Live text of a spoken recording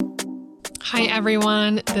Hi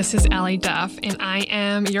everyone, this is Allie Duff, and I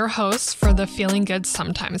am your host for the Feeling Good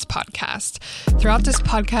Sometimes podcast. Throughout this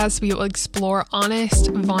podcast, we will explore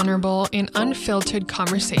honest, vulnerable, and unfiltered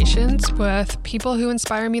conversations with people who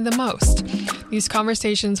inspire me the most. These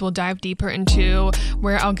conversations will dive deeper into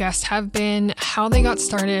where our guests have been, how they got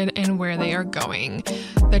started, and where they are going.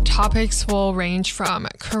 The topics will range from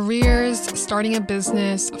careers, starting a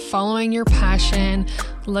business, following your passion,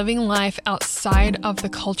 living life outside of the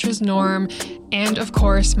culture's norm, and of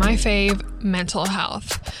course, my fave, mental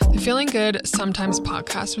health. The Feeling Good Sometimes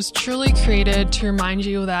podcast was truly created to remind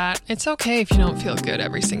you that it's okay if you don't feel good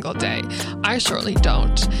every single day. I surely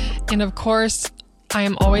don't. And of course, I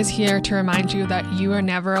am always here to remind you that you are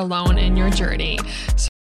never alone in your journey.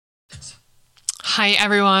 Hi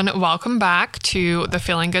everyone, welcome back to the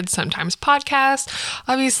Feeling Good Sometimes podcast.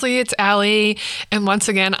 Obviously it's Allie, and once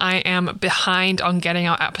again I am behind on getting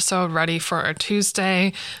our episode ready for a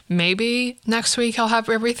Tuesday. Maybe next week I'll have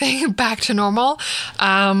everything back to normal.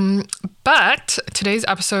 But today's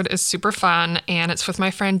episode is super fun, and it's with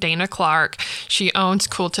my friend Dana Clark. She owns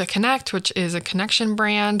Cool to Connect, which is a connection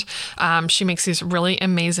brand. She makes these really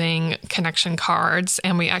amazing connection cards,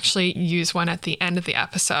 and we actually use one at the end of the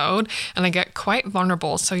episode, and I get quite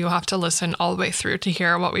vulnerable, so you'll have to listen all the way through to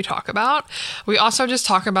hear what we talk about. We also just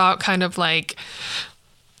talk about kind of like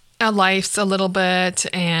our lives a little bit,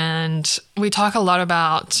 and we talk a lot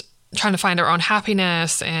about trying to find our own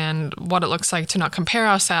happiness and what it looks like to not compare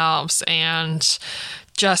ourselves and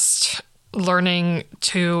just learning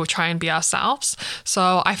to try and be ourselves.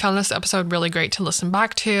 So I found this episode really great to listen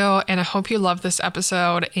back to, and I hope you love this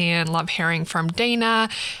episode and love hearing from Dana.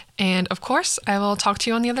 And of course, I will talk to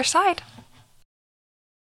you on the other side.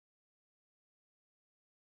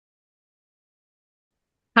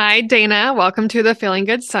 Hi, Dana. Welcome to the Feeling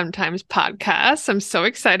Good Sometimes podcast. I'm so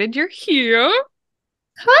excited you're here.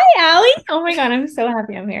 Hi, Allie. Oh my God, I'm so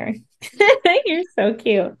happy I'm here. You're so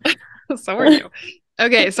cute. So are you.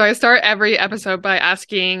 Okay, so I start every episode by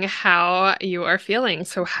asking how you are feeling.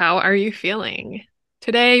 So how are you feeling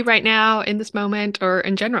today, right now, in this moment, or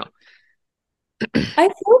in general?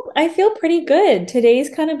 I feel pretty good. Today's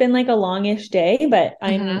kind of been like a longish day, but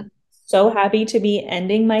Mm-hmm. I'm so happy to be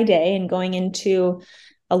ending my day and going into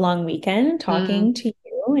a long weekend, Mm. talking to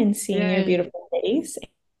you and seeing your Yay. beautiful face.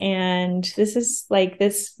 And this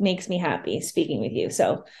makes me happy speaking with you.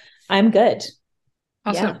 So I'm good.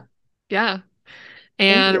 Awesome. Yeah. Yeah.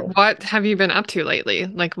 Thank And you. what have you been up to lately?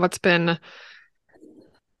 Like, what's been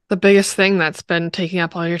the biggest thing that's been taking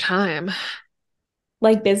up all your time?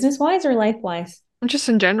 Like business wise or life wise? Just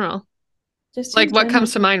in general. Just Like, in what general.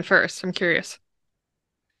 comes to mind first? I'm curious.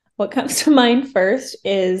 What comes to mind first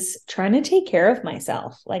is trying to take care of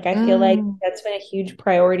myself. Like, I feel like Mm. that's been a huge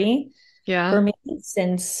priority Yeah. for me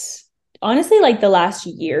since honestly, like the last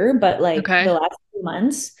year, but like Okay. the last few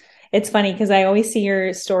months. It's funny because I always see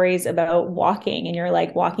your stories about walking and you're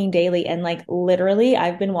like walking daily. And like literally,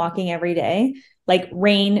 I've been walking every day, like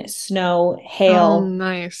rain, snow, Oh, hail,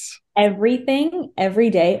 nice. everything every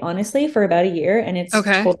day, honestly, for about a year. And it's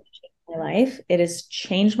Okay. totally changed my life. It has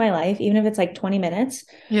changed my life, even if it's like 20 minutes.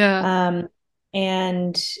 Yeah. Um,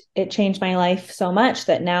 and it changed my life so much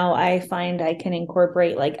that now I find I can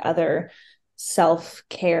incorporate like other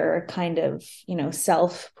self-care kind of,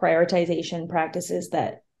 self-prioritization practices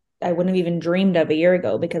that I wouldn't have even dreamed of a year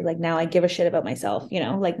ago because like now I give a shit about myself,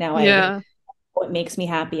 like now I Yeah. what makes me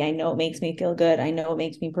happy. I know it makes me feel good. I know it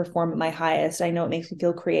makes me perform at my highest. I know it makes me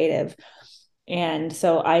feel creative. And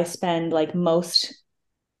so I spend like most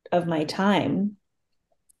of my time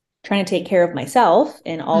trying to take care of myself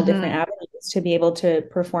in all different Mm-hmm. avenues to be able to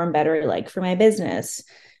perform better, like for my business,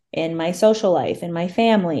 in my social life, in my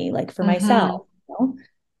family, like for Mm-hmm. myself.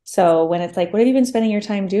 So when it's like, what have you been spending your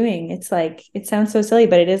time doing? It's like, it sounds so silly,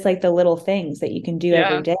 but it is like the little things that you can do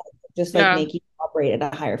every Yeah. day, just like Yeah. make you operate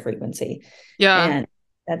at a higher frequency. Yeah. And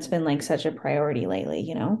that's been like such a priority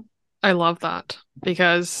lately. I love that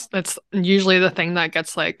because it's usually the thing that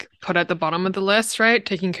gets like put at the bottom of the list, right?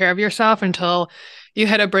 Taking care of yourself until you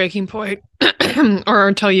hit a breaking point or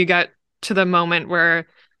until you get to the moment where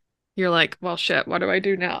you're like, well, shit, what do I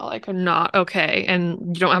do now? Like, I'm not okay. And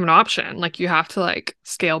you don't have an option. Like, you have to like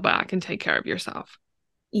scale back and take care of yourself.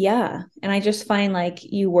 Yeah. And I just find like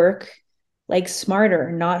you work like smarter,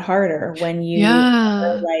 not harder when you are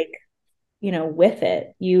Yeah. like, with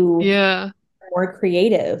it. You Yeah. are more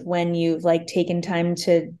creative when you've like taken time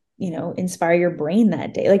to, inspire your brain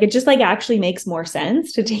that day. Like it just like actually makes more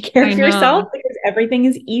sense to take care I of yourself know. because everything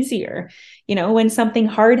is easier. When something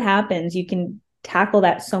hard happens, you can tackle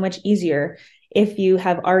that so much easier if you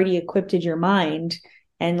have already equipped your mind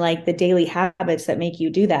and like the daily habits that make you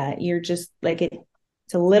do that. You're just like it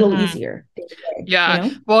It's a little Hmm. easier day to day, you Yeah.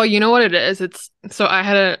 know? Well, you know what it is? It's so I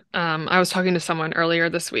had I was talking to someone earlier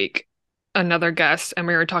this week, another guest, and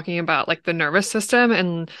we were talking about like the nervous system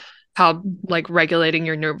and how like regulating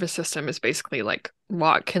your nervous system is basically like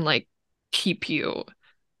what can like keep you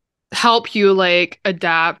help you like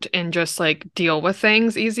adapt and just like deal with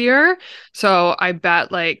things easier. So I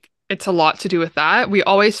bet like it's a lot to do with that. We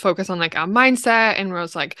always focus on like our mindset and we're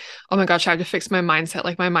like, oh my gosh, I have to fix my mindset.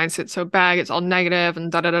 Like my mindset's so bad, it's all negative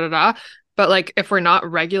and da da da da da. But like if we're not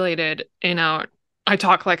regulated in our I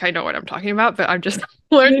talk like I know what I'm talking about, but I've just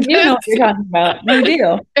learned You do this. know what you're talking about. You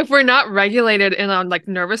do. If we're not regulated in our like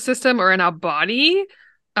nervous system or in our body,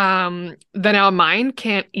 then our mind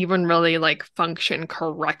can't even really like function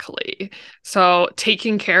correctly. So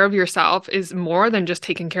taking care of yourself is more than just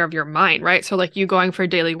taking care of your mind, right? So like you going for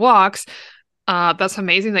daily walks, that's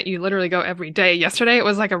amazing that you literally go every day. Yesterday it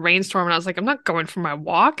was like a rainstorm and I was like, I'm not going for my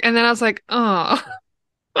walk. And then I was like, oh,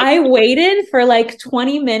 I waited for like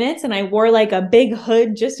 20 minutes and I wore like a big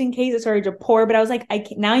hood just in case it started to pour. But I was like, I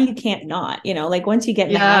can't, now you can't not, you know, like once you get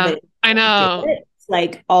in the yeah, habit, I do know. it. It's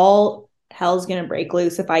like all hell's gonna break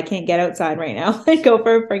loose if I can't get outside right now and go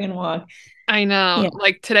for a friggin' walk. I know. Yeah.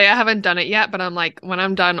 Like today I haven't done it yet, but I'm like when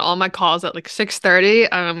I'm done all my calls at like 6:30,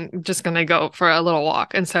 I'm just gonna go for a little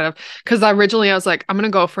walk instead of because originally I was like, I'm gonna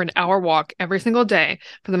go for an hour walk every single day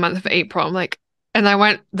for the month of April. I'm like, and I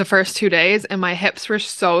went the first 2 days and my hips were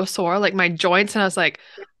so sore, like my joints, and I was like,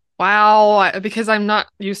 wow, because I'm not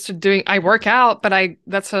used to doing I work out, but I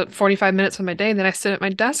that's a 45 minutes of my day, and then I sit at my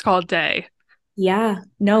desk all day. Yeah.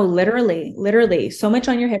 No, literally, literally so much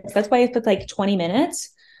on your hips. That's why if it's like 20 minutes,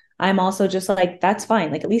 I'm also just like, that's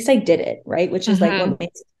fine. Like at least I did it, right? Which is like Hmm. what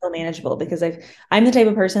makes it feel manageable because I'm the type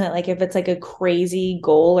of person that like if it's like a crazy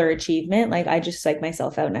goal or achievement, like I just psych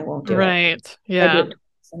myself out and I won't do it. Right. I do Yeah. it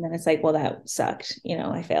twice, and then it's like, well, that sucked. You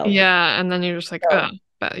know, I failed. Yeah. And then you're just like, oh, So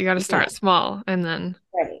but you got to yeah, start small and then.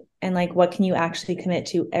 right. And like, what can you actually commit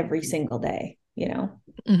to every single day? You know?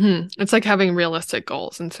 It's like having realistic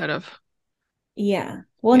goals instead of, Yeah.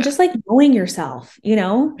 Well, and yeah. just like knowing yourself, you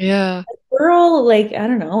know? Yeah. Girl, like, I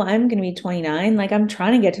don't know, I'm gonna be 29. Like, I'm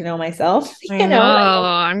trying to get to know myself, I you know. know, like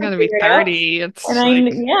I'm I'm gonna be figure it out. 30. And It's I,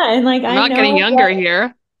 like yeah, and like I'm I not getting know younger what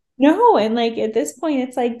here. no, and like at this point,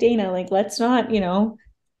 it's like Dana, like let's not,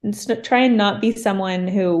 try and not be someone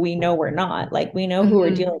who we know we're not. Like we know who we're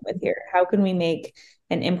Hmm. dealing with here. How can we make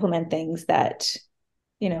and implement things that,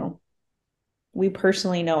 you know, we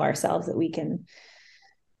personally know ourselves that we can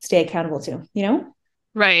stay accountable to, you know?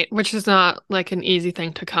 Right. Which is not like an easy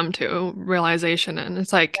thing to come to realization. And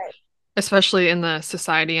it's like, Right. especially in the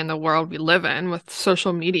society and the world we live in with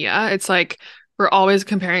social media, it's like we're always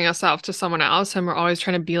comparing ourselves to someone else and we're always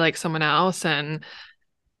trying to be like someone else. And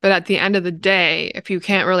but at the end of the day, if you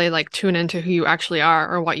can't really like tune into who you actually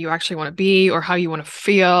are or what you actually want to be or how you want to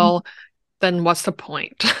feel, then what's the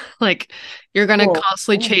point? Like you're gonna Cool.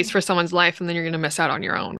 constantly chase for someone's life and then you're gonna miss out on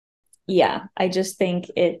your own. Yeah, I just think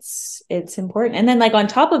it's important. And then like on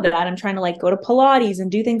top of that, I'm trying to like go to Pilates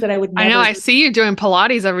and do things that I would I know never I do. see you doing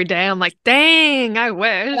Pilates every day. I'm like, dang, I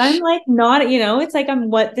But I'm wish. like not, it's like I'm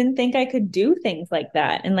what didn't think I could do things like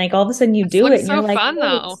that. And like all of a sudden you This do it looks and you're so like, fun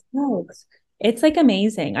oh, though. smokes. It's like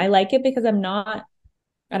amazing. I like it because I'm not,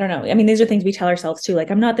 I don't know. I mean, these are things we tell ourselves too.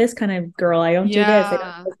 Like, I'm not this kind of girl. I don't do this. I don't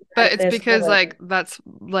Yeah. do But it's this. because like that's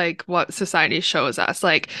like what society shows us.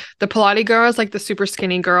 Like the Pilates girl is like the super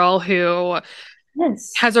skinny girl who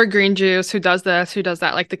Yes. has her green juice, who does this, who does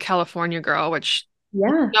that, like the California girl, which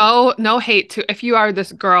Yeah. no hate to if you are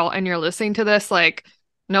this girl and you're listening to this, like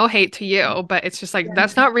no hate to you, but it's just like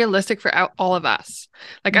that's not realistic for all of us.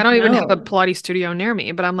 Like I don't even have a No. Pilates studio near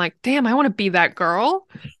me, but I'm like, damn, I want to be that girl.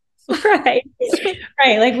 Right.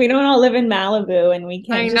 Right. Like we don't all live in Malibu and we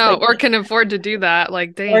I can't just know, like or can afford to do that.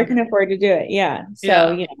 Like, or dang. can afford to do it. Yeah.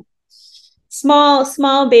 So, Yeah.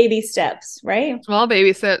 small baby steps, right? Small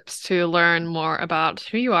baby steps to learn more about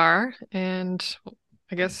who you are and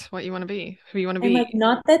I guess what you want to be, who you want to And like be.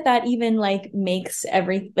 not that that even like makes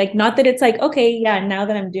every like not that it's like okay, yeah, now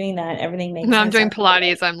that I'm doing that, everything makes Now I'm sense doing after that.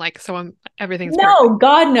 Pilates. I'm like, so everything's perfect. No,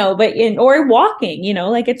 God no, but in or walking,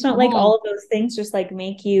 like it's not like Hmm. all of those things just like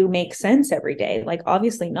make you make sense every day. Like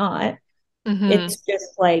obviously not. Hmm. It's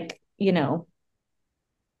just like,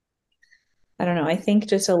 I don't know. I think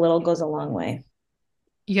just a little goes a long way.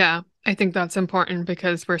 Yeah, I think that's important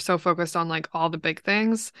because we're so focused on like all the big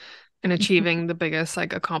things and achieving the biggest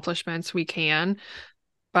like accomplishments we can.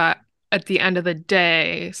 But at the end of the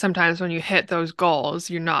day, sometimes when you hit those goals,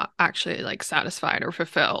 you're not actually like satisfied or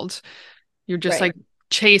fulfilled. You're just Right. like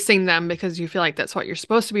chasing them because you feel like that's what you're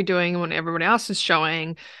supposed to be doing when everybody else is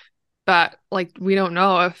showing. But like we don't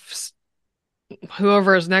know if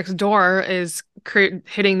whoever is next door is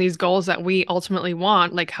hitting these goals that we ultimately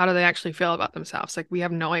want, like how do they actually feel about themselves? Like we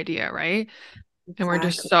have no idea, right? And we're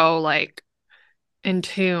just Exactly. so like in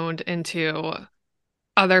tuned into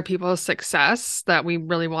other people's success that we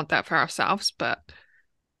really want that for ourselves. But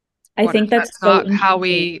I what if think that's that's so not how interesting.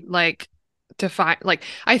 we like define, like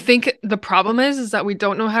I think the problem is that we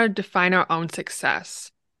don't know how to define our own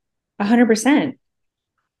success. 100%.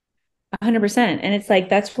 100%. And it's like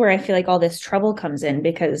that's where I feel like all this trouble comes in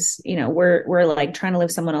because, we're like trying to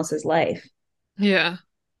live someone else's life. Yeah.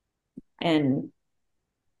 And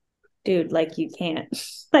dude, like you can't.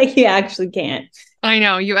 Like you actually can't. I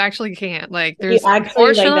know, you actually can't. Like, You there's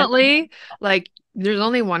actually like that's unfortunately, like, there's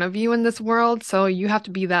only one of you in this world, so you have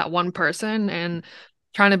to be that one person, and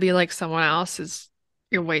trying to be like someone else is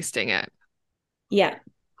you're wasting it. yeah.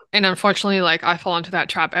 And unfortunately, like, I fall into that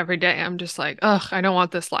trap every day. I'm just like, ugh, I don't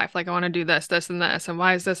want this life. Like, I want to do this, this, and this, and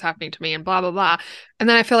why is this happening to me? And blah, blah, blah. And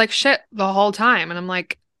then I feel like shit the whole time. And I'm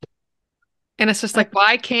like, and it's just I like,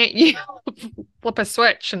 why can't you flip a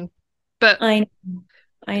switch? But I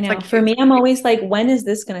I it's know. like, For me, I'm always like, when is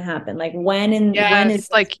this going to happen? Like, when is yes,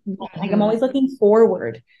 this? like, Like, I'm mhm. always looking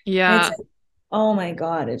forward. And it's Yeah. like, oh my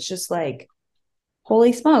God, it's just like,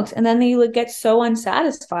 holy smokes. And then you would get so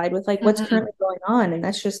unsatisfied with like what's Mhm. currently going on. And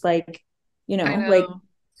that's just like, I like know.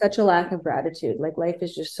 such a lack of gratitude. Like, life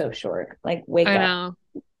is just so short. Like, wake I up. know.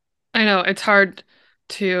 I know. It's hard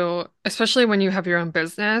to, especially when you have your own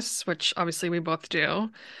business, which obviously we both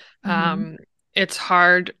do. Mm-hmm. Um, it's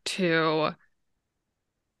hard to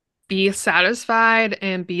be satisfied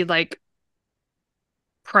and be like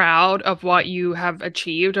proud of what you have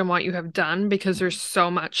achieved and what you have done because there's so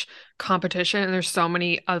much competition and there's so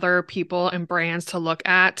many other people and brands to look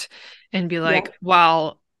at and be Yeah. like,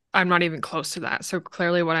 well, I'm not even close to that. So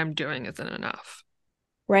clearly what I'm doing isn't enough.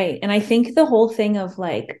 Right. And I think the whole thing of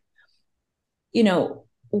like,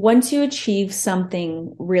 once you achieve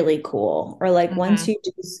something really cool, or like once Hmm. you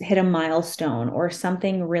just hit a milestone or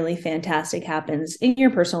something really fantastic happens in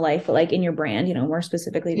your personal life, but like in your brand, more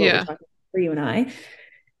specifically what we're Yeah. talking about for you and I,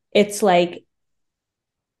 it's like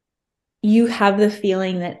you have the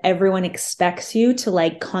feeling that everyone expects you to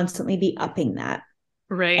like constantly be upping that.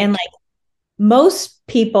 And Right. like most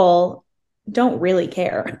people don't really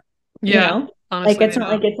care, Yeah. like Honestly, it's they not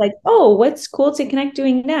like don't. it's like, oh, what's cool to connect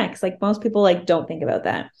doing next? Like most people like don't think about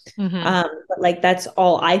that. Hmm. But like that's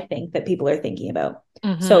all I think that people are thinking about.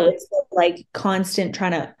 So Hmm. it's like constant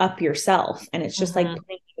trying to up yourself. And it's just like Hmm.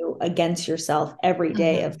 putting you against yourself every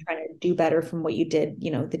day of Hmm. trying to do better from what you did,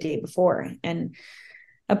 the day before. And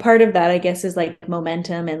a part of that, I guess, is like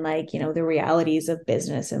momentum and like, the realities of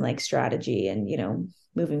business and like strategy and,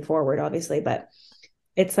 moving forward, obviously. But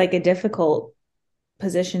it's like a difficult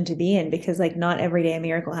position to be in because like not every day a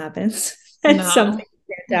miracle happens and No. something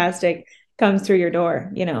fantastic comes through your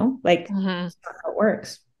door, like Hmm. it's not how it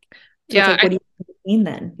works. So it's Yeah, like, what do you mean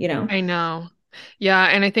then? I know. Yeah,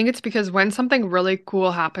 and I think it's because when something really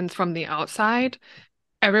cool happens from the outside,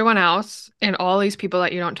 everyone else and all these people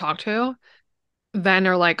that you don't talk to then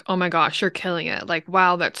are like, oh my gosh, you're killing it. Like,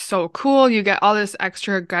 wow, that's so cool. You get all this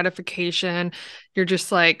extra gratification. You're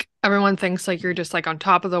just like, everyone thinks like you're just like on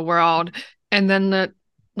top of the world. And then the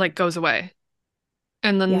like goes away.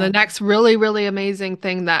 And then the Yeah. next really, really amazing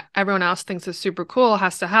thing that everyone else thinks is super cool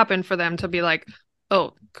has to happen for them to be like,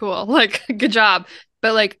 oh, cool. Like, good job.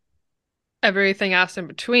 But like everything else in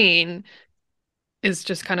between is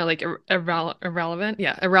just kind of like irrelevant.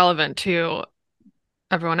 Yeah, irrelevant to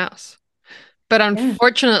everyone else. But Yeah.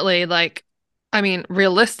 unfortunately, like, I mean,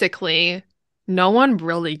 realistically, no one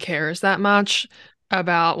really cares that much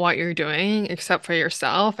about what you're doing except for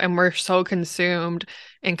yourself. And we're so consumed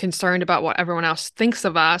and concerned about what everyone else thinks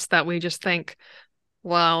of us that we just think,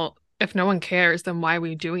 well, if no one cares, then why are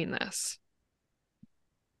we doing this?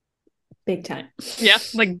 Big time. Yeah,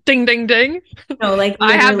 like ding, ding, ding. No, like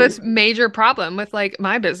I have literally. this major problem with like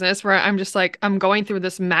my business where I'm just like, I'm going through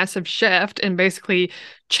this massive shift and basically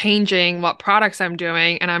changing what products I'm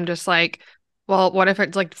doing. And I'm just like, well, what if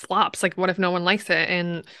it like flops? Like, what if no one likes it?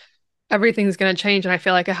 And everything's going to change. And I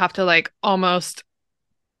feel like I have to like almost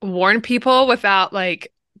warn people without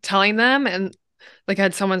like telling them. And like I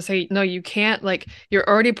had someone say, no, you can't, like, you're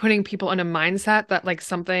already putting people in a mindset that like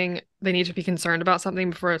something, they need to be concerned about something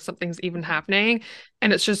before something's even happening.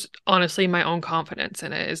 And it's just honestly my own confidence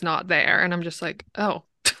in it is not there. And I'm just like, oh,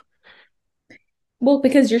 Well,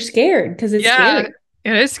 because you're scared, because it's yeah, scary.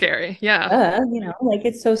 it is scary. Yeah. Like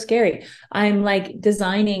it's so scary. I'm like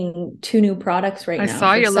designing two new products right I now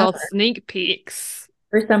saw for your little summer, sneak peeks.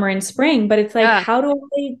 and spring, but it's like, Yeah. how do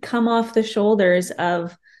I come off the shoulders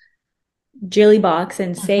of Jilly Box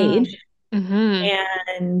and Hmm. Sage Hmm.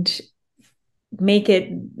 and make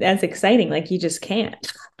it as exciting. Like you just can't.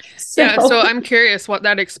 Yeah, so So I'm curious what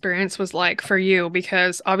that experience was like for you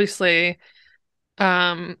because obviously,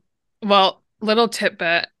 um, well, little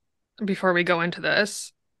tidbit before we go into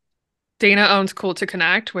this. Dana owns Cool to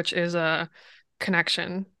Connect, which is a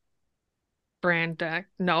connection brand deck.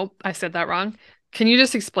 Nope, I said that wrong. Can you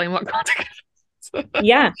just explain what Cool to Connect is?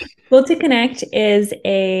 yeah, Cool to Connect is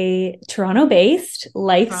a Toronto-based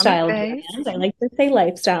lifestyle Toronto-based. brand. I like to say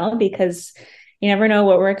lifestyle because you never know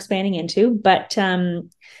what we're expanding into, but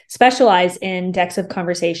specialize in decks of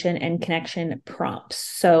conversation and connection prompts.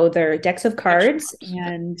 So they're decks of Connection cards, prompts. Yeah.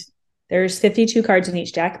 and there's 52 cards in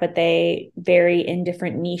each deck, but they vary in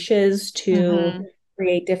different niches to Mm-hmm.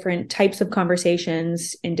 create different types of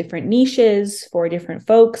conversations in different niches for different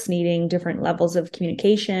folks needing different levels of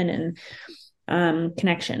communication and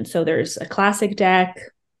connection. So there's a classic deck,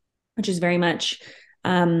 which is very much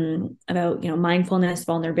about mindfulness,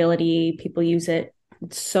 vulnerability. People use it.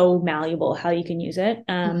 It's so malleable how you can use it.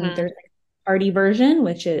 Mm-hmm. There's a party version,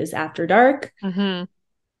 which is After Dark. Mm-hmm.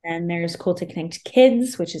 And there's Cool to Connect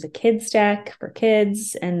Kids, which is a kids deck for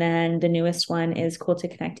kids. And then the newest one is Cool to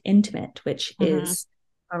Connect Intimate, which Mm-hmm. is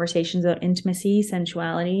conversations about intimacy,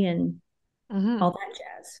 sensuality, and Mm-hmm. all that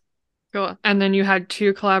jazz. Cool. And then you had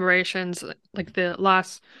two collaborations like the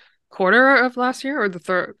last quarter of last year or the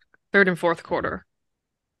third and fourth quarter.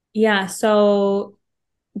 Yeah. So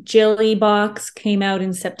Jilly Box came out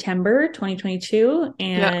in September 2022,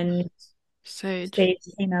 Yeah. and Sage. Sage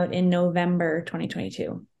came out in November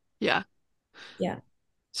 2022. Yeah. Yeah.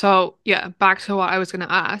 So, yeah, back to what I was going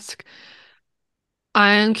to ask.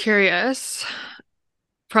 I'm curious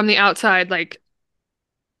from the outside, like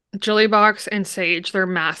Jillybox and Sage, they're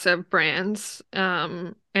massive brands,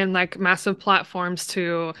 and like massive platforms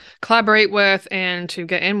to collaborate with and to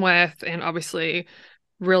get in with, and obviously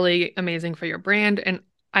really amazing for your brand. And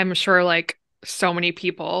I'm sure like so many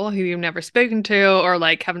people who you've never spoken to or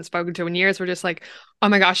like haven't spoken to in years were just like, oh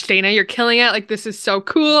my gosh, Dana, you're killing it. Like this is so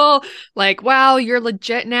cool. Like, wow, you're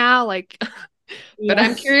legit now. Like, but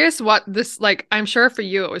I'm Yes. curious what this like, I'm sure for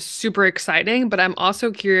you it was super exciting, but I'm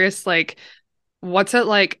also curious like what's it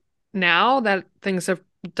like now that things have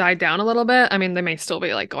died down a little bit? I mean, they may still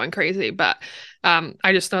be like going crazy, but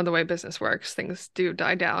I just know the way business works. Things do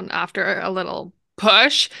die down after a little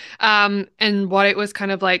push. And what it was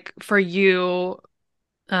kind of like for you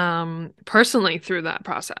personally through that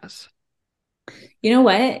process. You know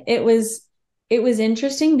what? It was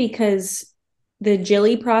interesting because the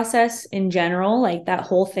Jilly process in general, like that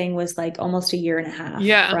whole thing was like almost a year and a half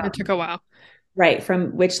Yeah, from it took a while. right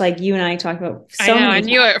from which like you and I talked about I so know, I many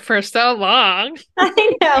knew times. it for so long.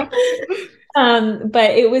 I know.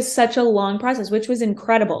 But it was such a long process, which was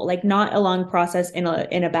incredible. Like not a long process in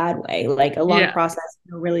a bad way, like a long Yeah. process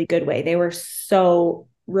in a really good way. They were so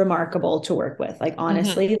remarkable to work with. Like Hmm.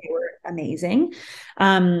 honestly, they were amazing.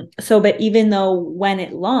 But even though when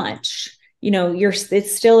it launched,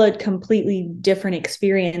 it's still a completely different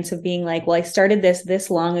experience of being like, well, I started this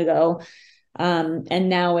long ago. And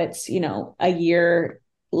now it's, a year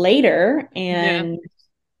later, Yeah. and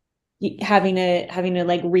having to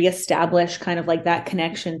like reestablish kind of like that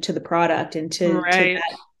connection to the product and Right.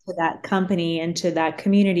 to that company and to that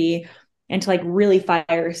community, and to like really fire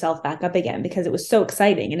yourself back up again because it was so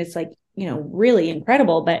exciting and it's like really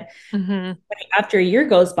incredible. But Hmm. after a year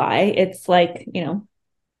goes by, it's like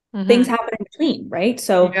things Hmm. happen in between, right?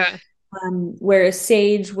 So Yeah. whereas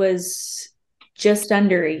Sage was just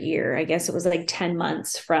under a year, I guess it was like 10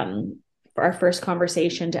 months from our first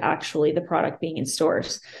conversation to actually the product being in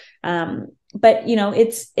stores. But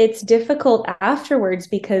it's difficult afterwards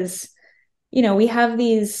because we have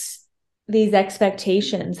these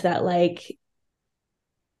expectations that like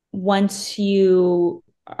once you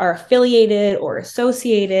are affiliated or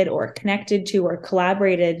associated or connected to or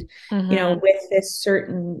collaborated, Hmm. with this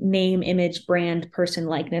certain name, image, brand, person,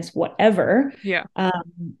 likeness, whatever, Yeah.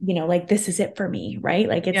 like this is it for me, right?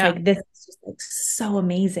 Like it's Yeah. like this is just like so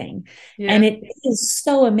amazing. And Yeah. it is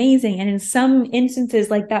so amazing. And in some instances,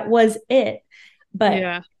 like that was it. But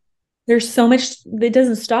Yeah. there's so much that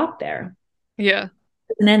doesn't stop there Yeah.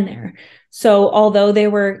 and end there. So although they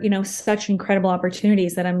were, such incredible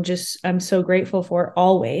opportunities that I'm so grateful for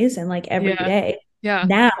always and like every Yeah. day. Yeah.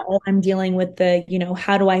 Now I'm dealing with the,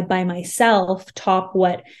 how do I by myself top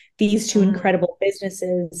what these two Hmm. incredible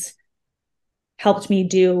businesses helped me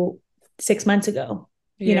do 6 months ago,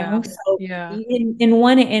 Yeah. So Yeah. in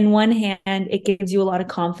one hand, it gives you a lot of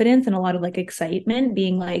confidence and a lot of like excitement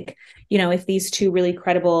being like, if these two really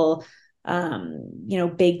credible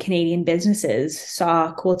big Canadian businesses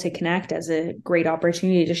saw Cool to Connect as a great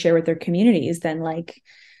opportunity to share with their communities, then like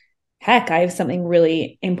heck, I have something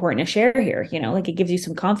really important to share here, like it gives you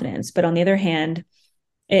some confidence. But on the other hand,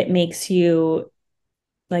 it makes you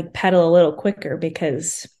like pedal a little quicker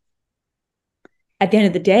because at the end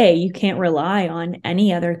of the day, you can't rely on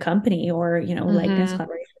any other company or, likeness, Mm-hmm.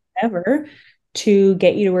 collaboration, whatever, to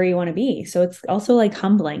get you to where you want to be. So it's also like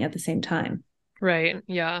humbling at the same time. Right.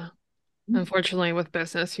 Yeah. Unfortunately, with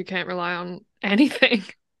business, you can't rely on anything.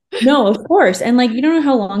 No, of course. And like you don't know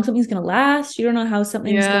how long something's going to last. You don't know how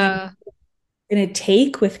something's Yeah. going to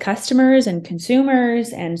take with customers and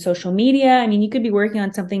consumers and social media. I mean, you could be working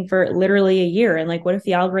on something for literally a year and like what if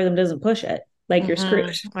the algorithm doesn't push it? Like you're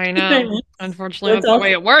screwed. I You know what I know. mean? Unfortunately, So it's that's the also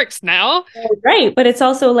way it works now. right, but it's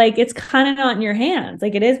also like it's kind of not in your hands.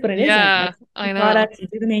 Like it is, but it isn't. Like Yeah, I know. products, you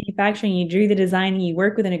do the manufacturing, you do the design, and you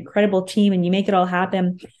work with an incredible team, and you make it all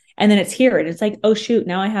happen. And then it's here, and it's like, oh shoot,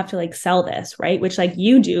 now I have to like sell this, right? Which like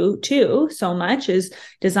you do too, so much is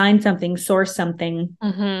design something, source something.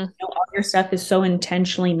 Hmm. All your stuff is so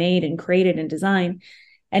intentionally made and created and designed.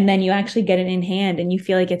 And then you actually get it in hand, and you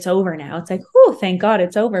feel like it's over now. It's like, oh, thank God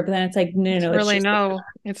it's over. But then it's like, no, no, It's no, it's really just no.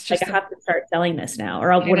 It's like I just a, have to start selling this now,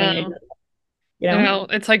 or else I what am I going to know. do? You I know? know.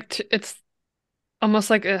 It's like it's almost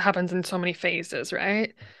like it happens in so many phases, right?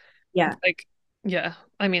 It's Yeah. like, yeah.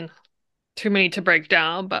 I mean, too many to break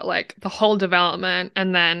down, but like the whole development,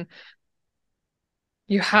 and then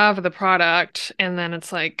you have the product, and then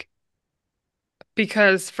it's like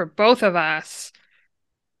because for both of us,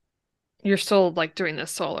 you're still like doing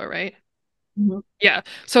this solo, right? Mhm. Yeah.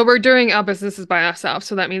 So we're doing our businesses by ourselves.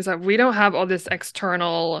 So that means that we don't have all this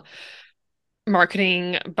external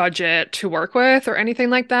marketing budget to work with or anything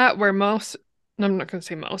like that, where most, no, I'm not going to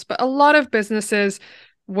say most, but a lot of businesses,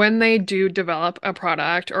 when they do develop a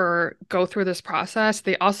product or go through this process,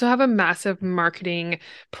 they also have a massive marketing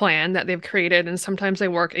plan that they've created. And sometimes they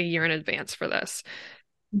work a year in advance for this.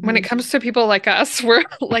 When it Mhm. comes to people like us, we're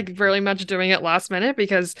like really much doing it last minute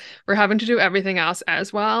because we're having to do everything else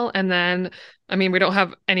as well. And then, I mean, we don't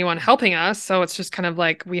have anyone helping us. So it's just kind of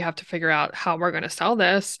like we have to figure out how we're going to sell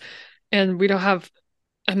this. And we don't have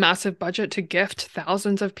a massive budget to gift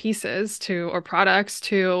thousands of pieces to or products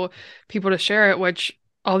to people to share it, which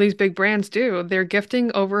all these big brands do. They're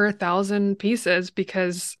gifting over 1,000 pieces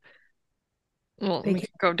because, well, They we can,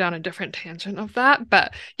 could go down a different tangent of that,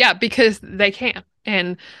 but yeah, because they can.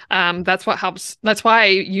 And that's what helps. That's why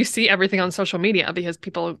you see everything on social media because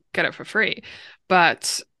people get it for free.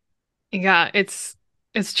 But yeah, it's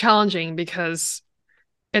challenging because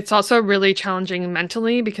it's also really challenging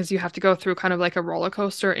mentally because you have to go through kind of like a roller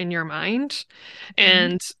coaster in your mind.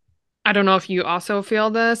 Mhm. And I don't know if you also feel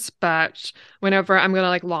this, but whenever I'm gonna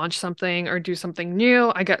like launch something or do something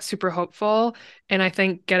new, I get super hopeful. And I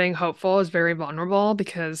think getting hopeful is very vulnerable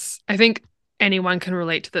because I think anyone can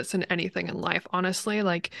relate to this in anything in life, honestly.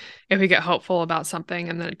 Like if you get hopeful about something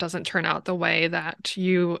and then it doesn't turn out the way that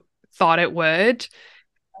you thought it would,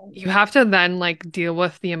 you have to then like deal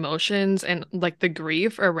with the emotions and like the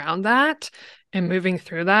grief around that. And moving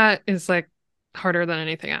through that is like harder than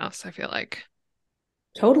anything else, I feel like.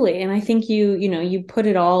 Totally. And I think you put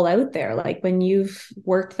it all out there. Like when you've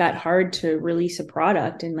worked that hard to release a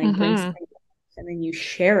product and like bring Hmm. something and then you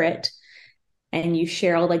share it and you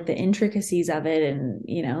share all like the intricacies of it and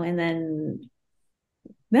and then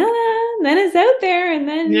it's out there and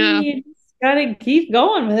then Yeah. you just gotta keep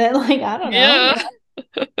going with it. Like, I don't know. Yeah.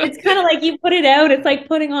 It's kind of like you put it out. It's like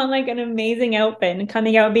putting on like an amazing outfit and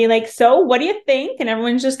coming out and being like, so what do you think? And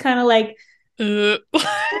everyone's just kind of like, Uh,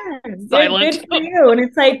 good silent. for you. And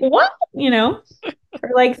it's like, what? Or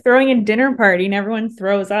like throwing a dinner party and everyone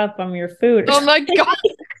throws up on your food or Oh my something. God,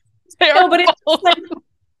 No, but it's just terrible. like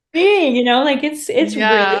being, like it's really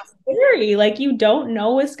Yeah. scary. Like you don't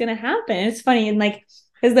know what's gonna happen. It's funny. And like,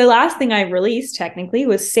 because the last thing I released technically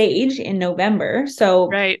was Sage in November. So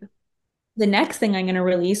Right. the next thing I'm gonna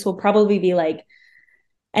release will probably be like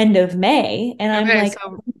end of May. And I'm Okay, like,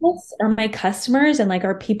 so are my customers and like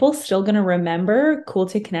are people still gonna remember Cool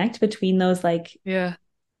to Connect between those like yeah,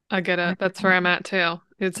 I get I it. That's where don't I'm at too.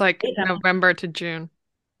 It's like know, November to June.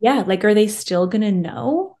 yeah, like are they still gonna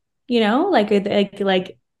know? Like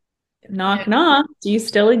like knock Yeah. knock. Do you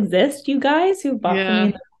still exist, you guys who bought from me Yeah.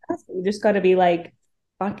 in the past? You just gotta be like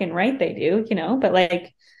fucking right they do. But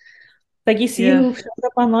like you see Yeah. who shows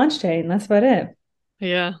up on launch day and that's about it.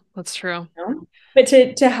 Yeah, that's true. But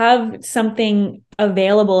to have something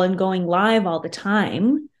available and going live all the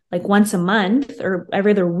time, like once a month or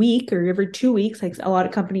every other week or every 2 weeks, like a lot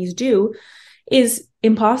of companies do, is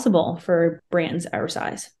impossible for brands our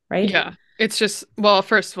size, right? Yeah. It's just, well,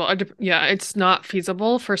 first of all, yeah, it's not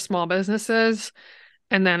feasible for small businesses.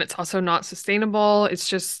 And then it's also not sustainable. It's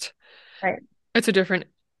just, Right. it's a different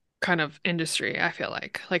kind of industry, I feel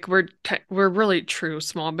like we're really true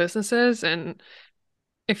small businesses, and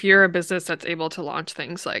if you're a business that's able to launch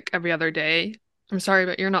things like every other day, I'm sorry,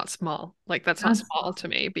 but you're not small. Like that's not That's small to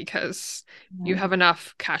me because you awesome. have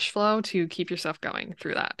enough cash flow to keep yourself going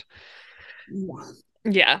through that. Yeah.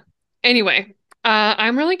 Yeah. Anyway,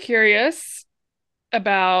 I'm really curious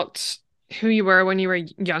about who you were when you were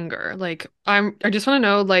younger. I just want to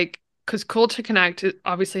know, like, because Cool to Connect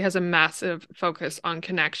obviously has a massive focus on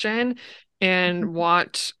connection, and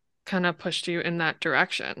what kind of pushed you in that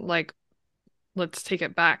direction. Like, let's take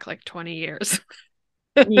it back like 20 years.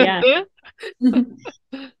 Yeah.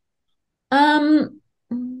 Um,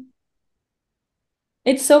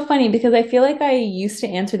 it's so funny because I feel like I used to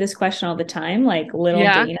answer this question all the time, like little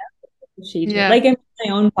Yeah, Dana. She yeah. like in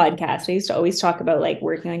my own podcast, I used to always talk about like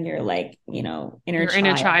working on your like, inner Your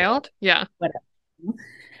inner child, child. Yeah. whatever.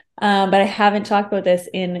 But I haven't talked about this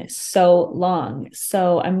in so long.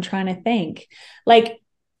 So I'm trying to think. Like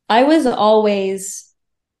I was always,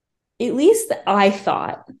 at least I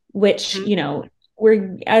thought, which, Mhm.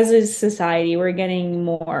 we're as a society, we're getting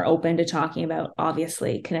more open to talking about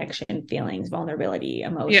obviously connection, feelings, vulnerability, Yeah.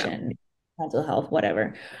 emotion, mental health,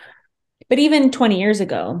 whatever. But even 20 years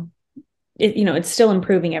ago, it's still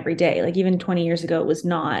improving every day. Like even 20 years ago, it was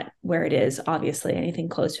not where it is, obviously, anything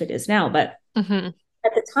close to it is now. But Hmm.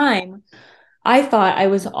 at the time, I thought I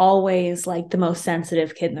was always like the most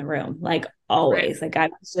sensitive kid in the room, like Right. always. Like I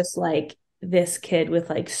was just like this kid with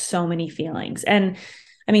like so many feelings. And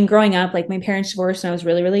I mean, growing up, like my parents divorced when I was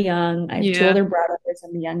really, really young. I have two Yeah. older brothers.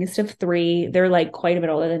 I'm the youngest of three. They're like quite a bit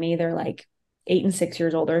older than me. They're like 8 and 6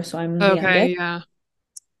 years older. So I'm the youngest. Okay. Yeah.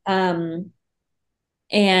 Um,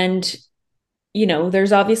 and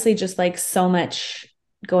there's obviously just like so much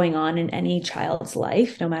going on in any child's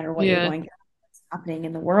life, no matter what you're Yeah. going through, what's happening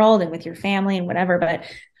in the world and with your family and whatever. But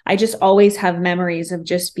I just always have memories of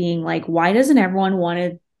just being like, why doesn't everyone want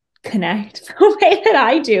to connect the way that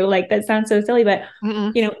I do? Like, that sounds so silly, but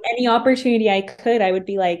Mm-mm. any opportunity I could, I would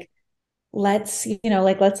be like, let's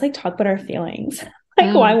like talk about our feelings.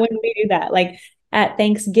 Like, why Mm. wouldn't we do that? Like at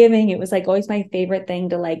Thanksgiving, it was like always my favorite thing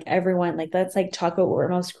to like everyone, like, let's like talk about what we're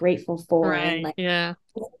most grateful for. And Right. like, Yeah.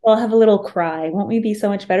 we'll have a little cry. Won't we be so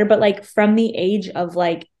much better? But like from the age of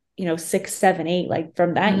like, 6, 7, 8, like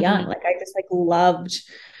from that young, Hmm. like I just like loved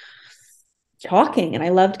talking and I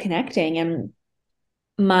loved connecting. And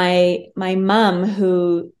my mom,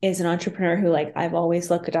 who is an entrepreneur who like I've always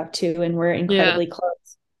looked up to and we're Yeah. incredibly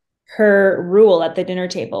close, her rule at the dinner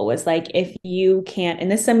table was like, if you can't, and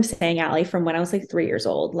this I'm saying, Allie, from when I was like 3 years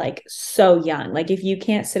old, like so young, like if you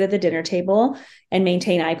can't sit at the dinner table and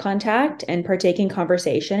maintain eye contact and partake in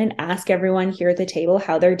conversation and ask everyone here at the table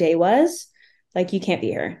how their day was, like you can't be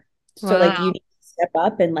here. So like you Wow. need to step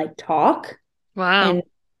up and like talk Wow. and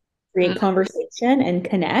create Mm. conversation and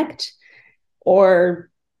connect, or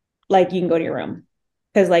like you can go to your room,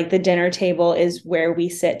 because like the dinner table is where we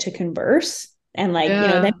sit to converse. And like,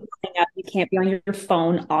 then Yeah. up, you can't be on your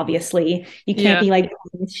phone, obviously. You can't Yeah. be like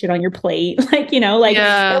shit on your plate. Like, like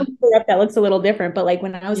Yeah. that looks a little different. But like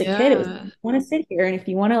when I was a kid, it was Yeah. you want to sit here and if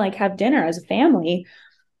you want to like have dinner as a family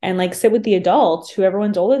and like sit with the adults who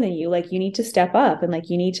everyone's older than you, like you need to step up and like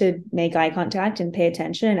you need to make eye contact and pay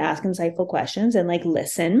attention and ask insightful questions and like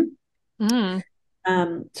listen. Mm.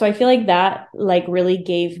 So I feel like that like really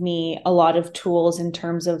gave me a lot of tools in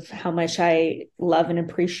terms of how much I love and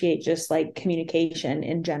appreciate just like communication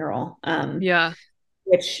in general. Yeah.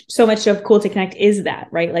 Which so much of Cool to Connect is that,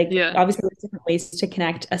 right? Like Yeah. obviously there's different ways to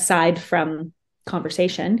connect aside from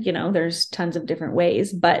conversation, there's tons of different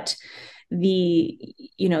ways, but the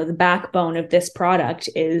the backbone of this product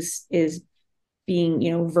is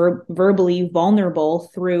being, verbally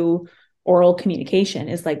vulnerable through oral communication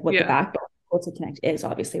is like what the Yeah. backbone of to connect is,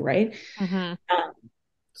 obviously, right? Hmm. um,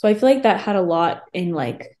 so I feel like that had a lot in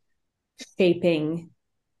like shaping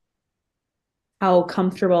how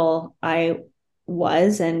comfortable I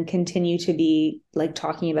was and continue to be like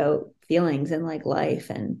talking about feelings and like life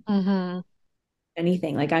and Hmm.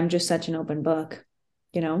 anything. Like I'm just such an open book,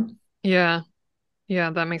 you know? Yeah. Yeah.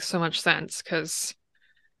 That makes so much sense because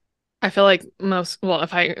I feel like well,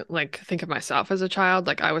 if I like think of myself as a child,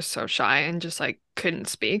 like I was so shy and just like couldn't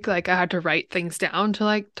speak. Like I had to write things down to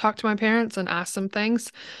like talk to my parents and ask them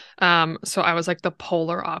things. So I was like the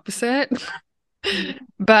polar opposite.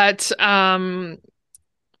 But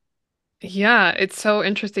yeah, it's so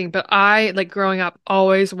interesting. But I like growing up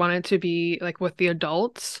always wanted to be like with the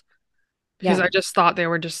adults because Yeah. I just thought they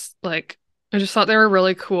were just like I just thought they were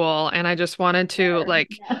really cool and I just wanted to like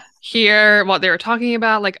Yeah. hear what they were talking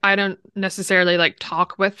about. Like I don't necessarily like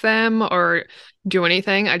talk with them or do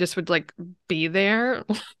anything. I just would like be there.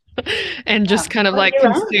 and Yeah. just kind of Or like be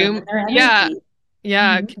around them consume, and their yeah, energy.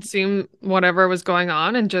 yeah, Hmm. consume whatever was going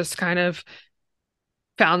on and just kind of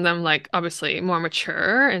found them like obviously more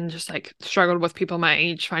mature and just like struggled with people my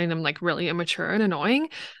age, finding them like really immature and annoying.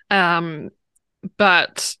 Um,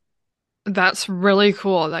 but that's really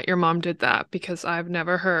cool that your mom did that because I've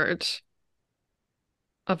never heard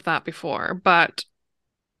of that before. But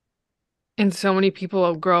and so many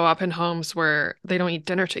people grow up in homes where they don't eat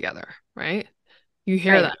dinner together, right? You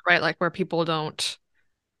hear Right. that, right? Like where people don't,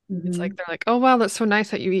 it's like Hmm. they're like, oh wow, that's so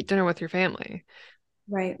nice that you eat dinner with your family.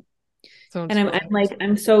 Right. So And it's I'm really like, interesting.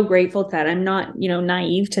 I'm so grateful to that. I'm not,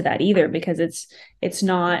 naive to that either, because it's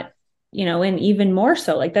not, and even more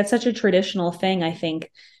so, like that's such a traditional thing, I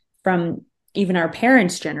think, from even our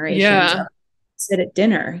parents' generations. Yeah. Sit at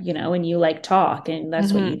dinner, and you like talk, and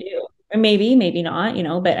that's what you Hmm. do. Or maybe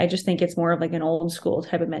not, but I just think it's more of like an old school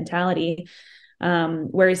type of mentality.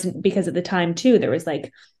 Whereas because at the time too, there was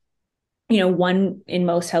like, one in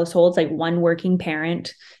most households, like one working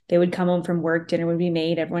parent, they would come home from work, dinner would be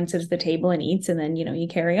made, everyone sits at the table and eats, and then, you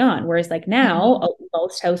carry on. Whereas like now, Hmm.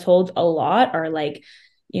 most households, a lot are like,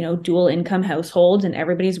 dual income households, and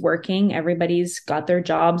everybody's working, everybody's got their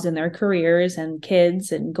jobs and their careers and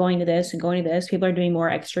kids and going to this and going to this. People are doing more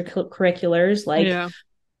extracurriculars like Yeah.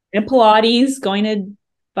 Pilates, going to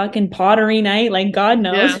fucking pottery night, like God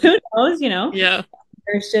knows, Yeah. who knows, Yeah.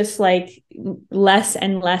 there's just like less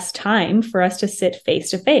and less time for us to sit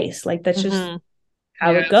face to face. Like that's just Hmm.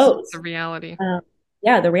 how it Yes. goes. The reality.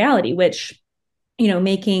 Yeah, the reality, which,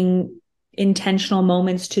 making intentional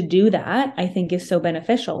moments to do that, I think is so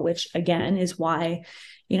beneficial, which again is why,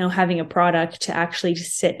 having a product to actually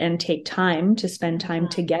sit and take time to spend time Hmm.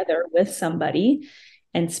 together with somebody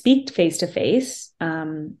and speak face to face,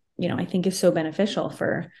 I think is so beneficial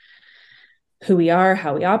for who we are,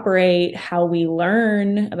 how we operate, how we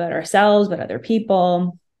learn about ourselves, about other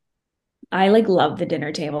people. I like love the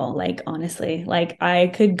dinner table. Like honestly, like I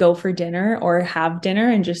could go for dinner or have dinner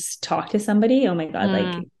and just talk to somebody. Oh my God, Mm,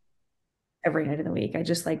 like every night of the week. I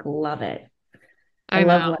just like love it. I I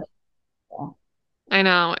love know. letting people. I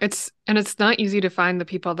know. It's not easy to find the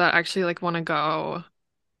people that actually like want to go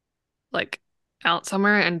like out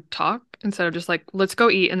somewhere and talk instead of just like let's go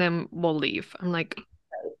eat and then we'll leave. I'm like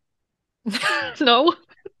no.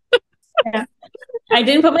 Yeah. I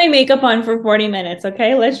didn't put my makeup on for 40 minutes.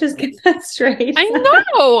 Okay. Let's just get that straight. I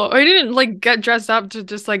know. I didn't like get dressed up to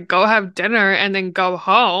just like go have dinner and then go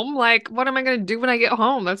home. Like what am I gonna do when I get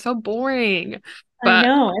home? That's so boring. I But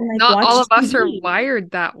know. And like not watch all of us are TV.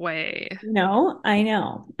 wired that way. I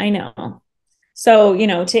know. I know. So,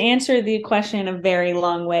 to answer the question in a very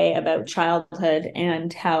long way about childhood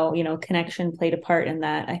and how, connection played a part in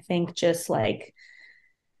that, I think just like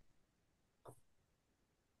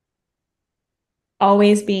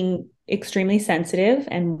always being extremely sensitive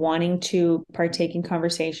and wanting to partake in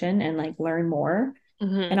conversation and like learn more.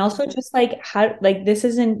 And Hmm. also just like how, like, this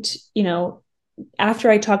isn't, after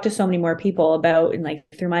I talked to so many more people about, and like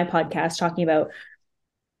through my podcast, talking about,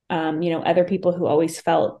 other people who always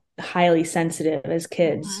felt highly sensitive as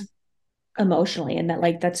Hmm. kids emotionally, and that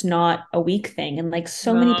like that's not a weak thing, and like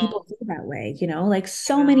so many No. people feel that way, like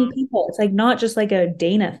I so many know. people, it's like not just like a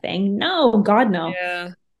Dana thing, no, God no.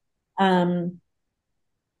 Yeah. um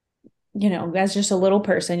as just a little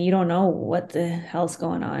person, you don't know what the hell's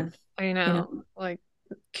going on, I you know. know Like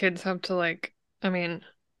kids have to like I mean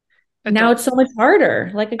now adult it's so much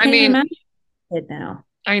harder, like I I can't even mean imagine it now.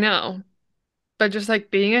 I know. But just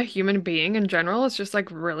like being a human being in general is just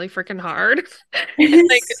like really freaking hard. And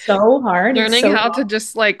like It's so hard, it's learning so how to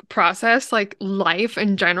just like process like life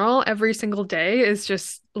in general every single day is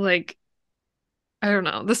just like I don't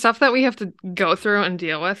know. The stuff that we have to go through and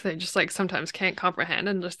deal with, I just like sometimes can't comprehend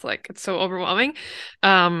and just like it's so overwhelming.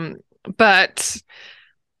 Um, but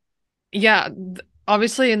yeah,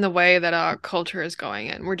 obviously in the way that our culture is going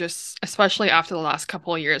in, we're just, especially after the last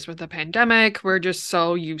couple of years with the pandemic, we're just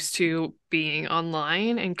so used to being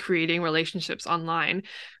online and creating relationships online,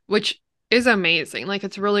 which is amazing. Like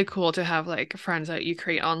it's really cool to have like friends that you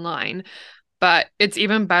create online, but it's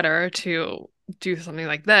even better to do something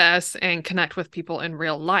like this and connect with people in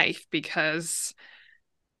real life because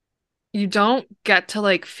you don't get to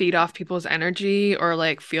like feed off people's energy or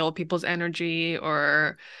like feel people's energy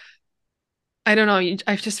or I don't know.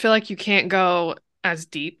 I just feel like you can't go as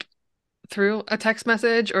deep through a text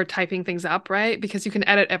message or typing things up, right? Because you can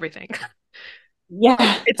edit everything. Like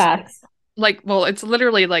yeah, it's facts. like, well, it's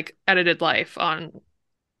literally like edited life on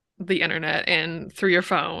the internet and through your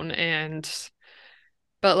phone.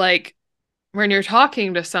 But like when you're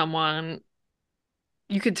talking to someone,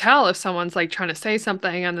 you could tell if someone's like trying to say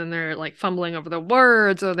something and then they're like fumbling over the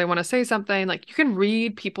words or they want to say something. Like you can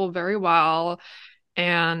read people very well.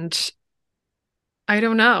 And I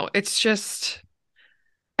don't know. It's just,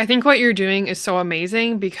 I think what you're doing is so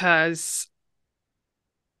amazing because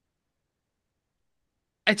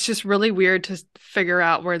it's just really weird to figure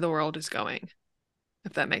out where the world is going,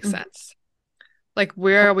 if that makes Mhm. sense. Like,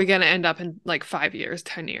 where are we going to end up in like 5 years,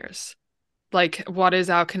 10 years? Like, what is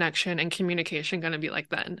our connection and communication going to be like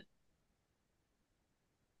then?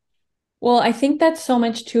 Well, I think that's so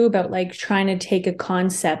much too about like trying to take a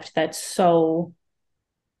concept that's so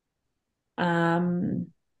um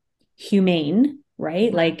humane,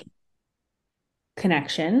 right? Hmm. Like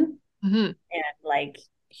connection Hmm. and like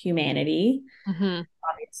humanity, Hmm.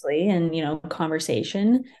 obviously, and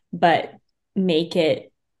conversation, but make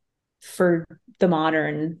it for the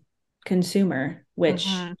modern consumer, which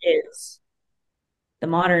Hmm. is the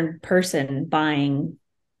modern person buying,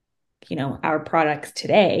 our products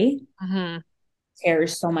today Hmm.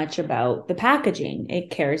 cares so much about the packaging.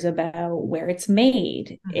 It cares about where it's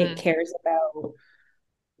made. It Hmm. cares about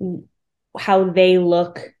how they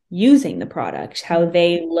look using the product, how Hmm.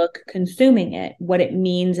 they look consuming it, what it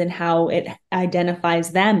means, and how it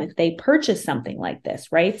identifies them if they purchase something like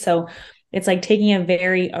this, right? So it's like taking a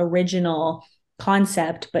very original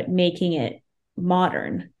concept, but making it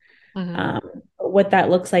modern. Hmm. Um, what that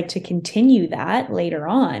looks like to continue that later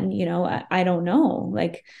on, I don't know.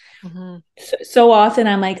 Like, Hmm. so often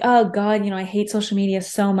I'm like, oh God, I hate social media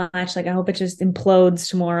so much. Like, I hope it just implodes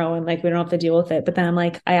tomorrow and like we don't have to deal with it. But then I'm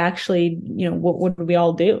like, I actually, what would we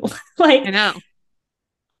all do? I Like, know.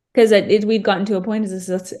 because we've gotten to a point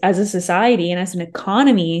as a society and as an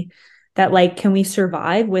economy that like, can we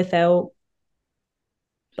survive without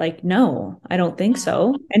like, no, I don't think Mhm.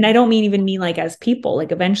 so. And I don't mean like as people,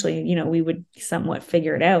 like eventually, we would somewhat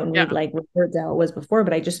figure it out and we'd Yeah. like revert to how it was before.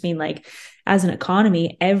 But I just mean like as an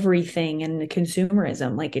economy, everything and the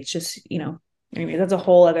consumerism, like it's just, anyway, that's a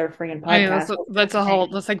whole other friggin' I mean, that's podcast. that's a whole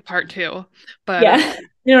that's like part two. But Yeah.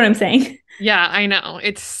 You know what I'm saying? yeah, I know.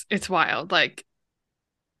 It's wild. Like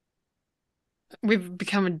we've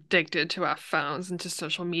become addicted to our phones and to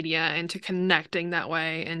social media and to connecting that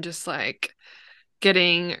way and just like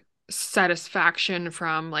getting satisfaction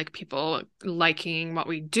from like people liking what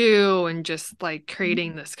we do and just like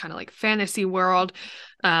creating this kind of like fantasy world.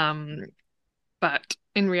 Um, but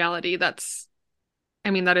in reality, I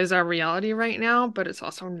mean, that is our reality right now, but it's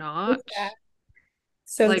also not. So sad.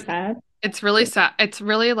 So Like, sad. it's really sad. It's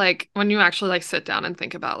really like when you actually like sit down and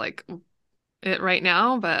think about like it right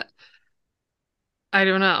now, but I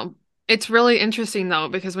don't know. It's really interesting though,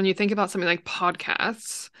 because when you think about something like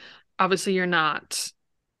podcasts, obviously you're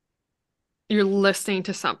listening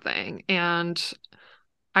to something. And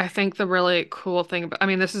I think the really cool thing about, I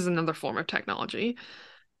mean, this is another form of technology,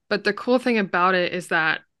 but the cool thing about it is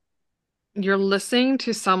that you're listening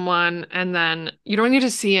to someone and then you don't need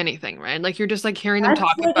to see anything, right? Like you're just like hearing them That's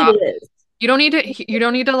talk what it about, is. you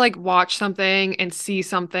don't need to like watch something and see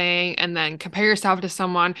something and then compare yourself to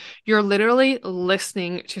someone. You're literally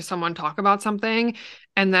listening to someone talk about something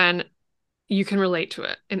and then you can relate to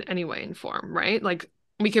it in any way and form, right? Like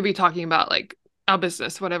we could be talking about like a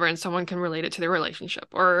business, whatever, and someone can relate it to their relationship.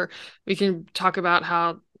 Or we can talk about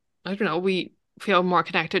how, I don't know, we feel more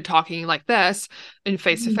connected talking like this in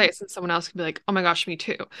face to Mhm. face, and someone else can be like, oh my gosh, me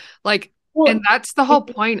too. Like, and Well, that's the whole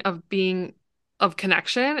point of being of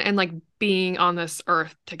connection and like being on this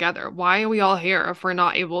earth together. Why are we all here if we're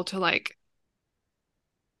not able to like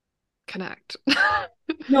connect?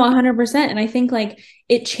 no, 100%. And I think like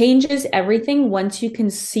it changes everything once you can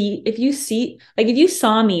see, if you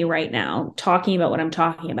saw me right now talking about what I'm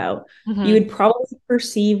talking about, you Hmm. would probably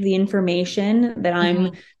perceive the information that I'm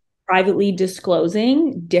Hmm. privately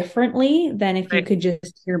disclosing differently than if you Right. could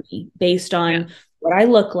just hear me based Yeah. on what I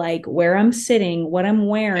look like, where I'm sitting, what I'm Yeah.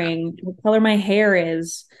 wearing, what color my hair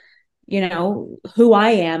is, who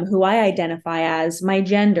I am, who I identify as, my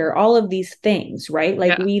gender, all of these things, right?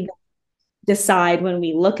 Like Yeah. we decide when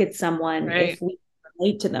we look at someone if Right. we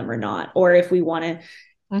relate to them or not, or if we want to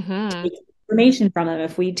Hmm. take information from them,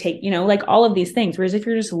 if we take, like all of these things. Whereas if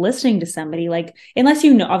you're just listening to somebody, like, unless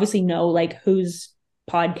obviously know like who's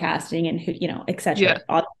podcasting and who, et Yeah.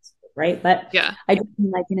 cetera, right? But Yeah. I just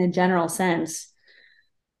mean like in a general sense,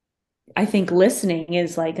 I think listening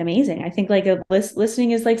is like amazing. I think like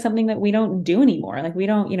listening is like something that we don't do anymore. Like we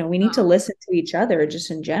don't, we need to No, listen to each other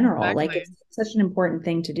just in general. Like exactly. it's such an important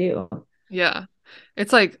thing to do. Yeah.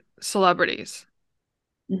 It's like celebrities.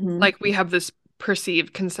 Mm-hmm. Like we have this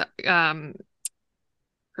perceived conception.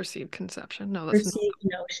 No, that's not Perceived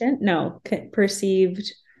notion? No,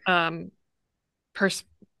 perceived. um pers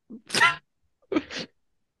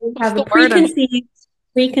We What's have a the word?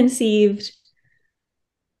 preconceived.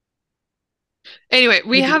 Anyway,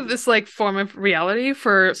 we idea. have this like form of reality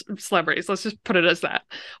for celebrities. Let's just put it as that,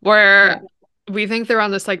 where Yeah. we think they're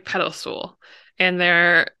on this like pedestal and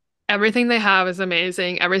they're everything they have is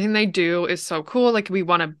amazing. Everything they do is so cool. Like we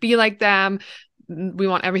want to be like them. We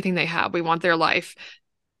want everything they have. We want their life.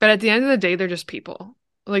 But at the end of the day, they're just people.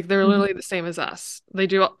 Like they're Mhm. literally the same as us. They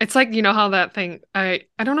do it's like you know how that thing I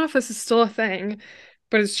don't know if this is still a thing,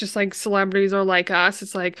 but it's just like celebrities are like us.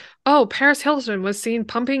 It's like, oh, Paris Hilton was seen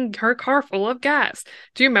pumping her car full of gas.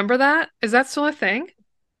 Do you remember that? Is that still a thing?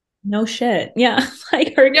 No shit. Yeah.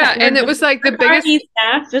 Like her Yeah, car, and it was like the her car biggest needs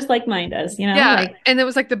gas just like mine does, yeah, like and it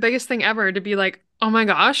was like the biggest thing ever to be like, oh my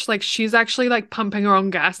gosh, like she's actually like pumping her own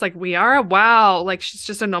gas like we are. Wow, like she's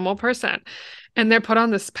just a normal person. And they're put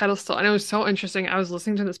on this pedestal. And it was so interesting. I was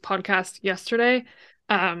listening to this podcast yesterday.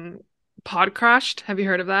 Um, Podcrashed. Have you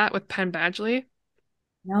heard of that with Penn Badgley?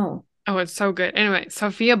 no. Oh, it's so good. Anyway,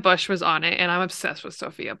 Sophia Bush was on it, and I'm obsessed with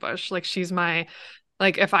Sophia Bush. Like she's my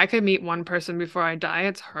like if I could meet one person before I die,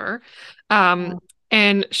 it's her. Um, Oh,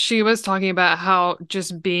 and she was talking about how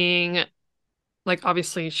just being like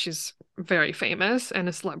obviously she's very famous and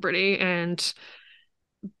a celebrity and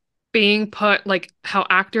being put like how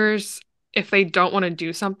actors if they don't want to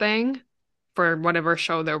do something for whatever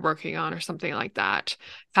show they're working on or something like that,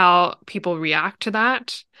 how people react to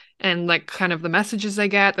that and like kind of the messages they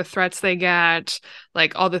get, the threats they get,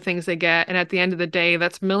 like all the things they get. And at the end of the day,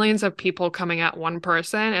 that's millions of people coming at one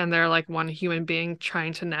person and they're like one human being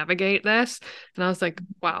trying to navigate this. And I was like,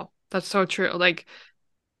 wow, that's so true. Like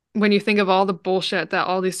when you think of all the bullshit that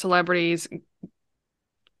all these celebrities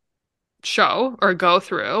show or go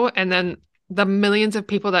through, and then the millions of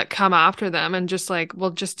people that come after them and just like, well,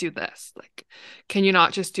 just do this. Like, can you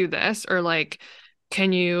not just do this? Or like,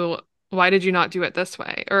 can you, why did you not do it this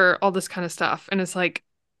way? Or all this kind of stuff. And it's like,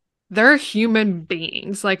 they're human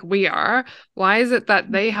beings like we are. Why is it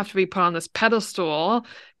that they have to be put on this pedestal?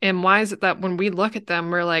 And why is it that when we look at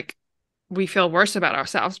them, we're like, we feel worse about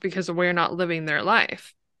ourselves because we're not living their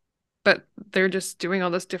life? But they're just doing all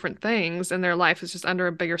those different things and their life is just under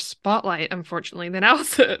a bigger spotlight, unfortunately, than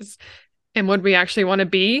else's. And would we actually want to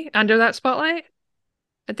be under that spotlight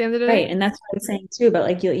at the end of the day? right. And that's what I'm saying too. But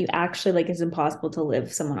like you actually like it's impossible to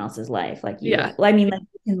live someone else's life. Like you, Yeah, well, I mean, like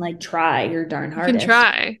you can like try your darn you can hardest.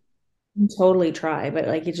 try. You can totally try, but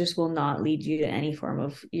like it just will not lead you to any form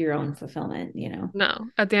of your own fulfillment. No,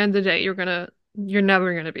 at the end of the day, you're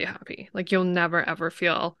never gonna be happy. Like you'll never ever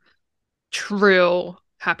feel true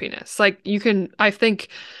happiness. Like I think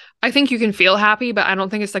you can feel happy, but I don't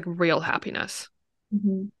think it's like real happiness.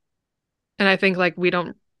 Mhm. And I think like we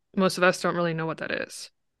don't, most of us don't really know what that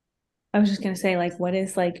is. I was just gonna say, like, what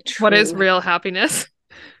is like What is true? real happiness?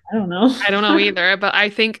 I don't know. I don't know either, but I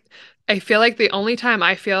feel like the only time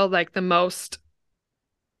I feel like the most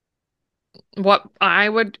what I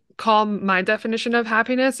would call my definition of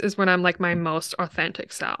happiness is when I'm like my most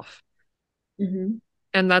authentic self. Mhm.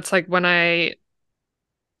 And that's like when I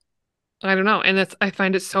don't know, and it's I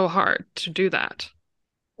find it so hard to do that.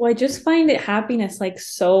 Well, I just find it happiness like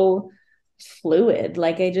so fluid.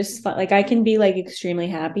 Like like I can be like extremely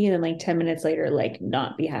happy and then like 10 minutes later like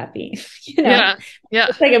not be happy. Yeah. Yeah.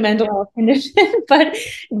 It's like a mental health condition. But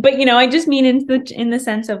I just mean in the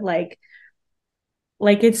sense of like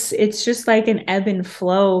it's just like an ebb and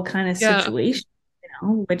flow kind of Yeah. situation,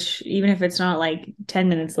 which even if it's not like 10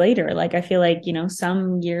 minutes later, like I feel like,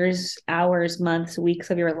 some years, hours, months, weeks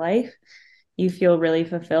of your life, you feel really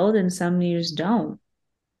fulfilled and some you just don't.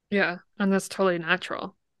 Yeah. And that's totally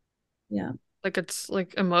natural. Yeah. Like it's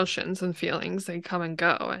like emotions and feelings, they come and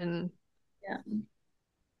go and Yeah.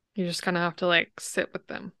 you just kind of have to like sit with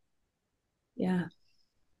them. Yeah.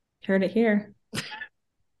 Heard it here.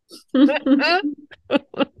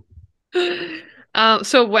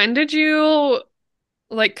 So when did you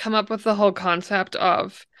like come up with the whole concept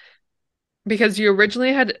of because you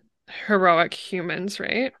originally had heroic humans,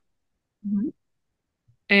 right? Mhm.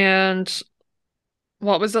 And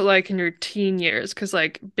what was it like in your teen years? Because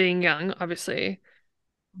like being young, obviously,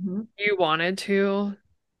 Mhm. you wanted to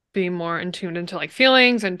be more in tuned into like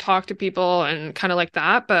feelings and talk to people and kind of like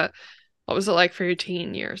that. But what was it like for your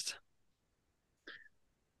teen years?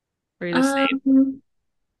 Were you the same? Um,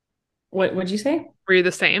 what would you say? Were you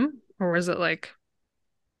the same? Or was it like,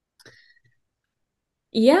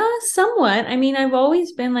 Yeah, somewhat. I mean, I've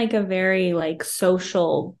always been like a very like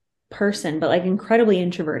social person, but like incredibly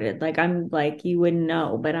introverted. Like I'm like you wouldn't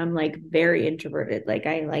know, but I'm like very introverted. Like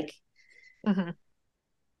I like mhm.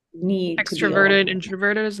 need to be alone. Extroverted,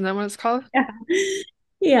 introverted? Isn't that what it's called? Yeah.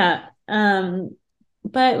 Yeah.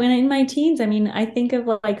 But when in my teens, I mean, I think of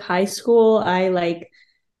like high school, I like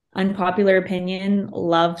unpopular opinion,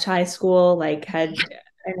 loved high school, like had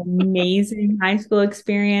an amazing high school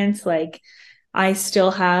experience. Like I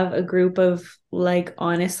still have a group of like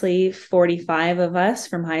honestly 45 of us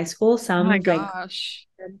from high school. Oh my gosh.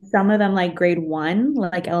 Some of them like grade one,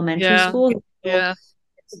 like elementary Yeah. school, still Yeah.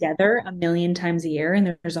 together a million times a year.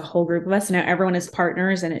 And there's a whole group of us. And now everyone is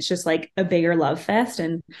partners and it's just like a bigger love fest.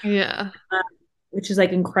 And Yeah. um, which is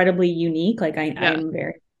like incredibly unique. Like Yeah. I'm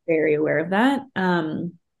very, very aware of that.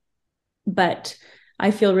 But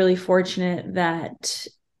I feel really fortunate that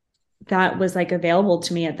that was like available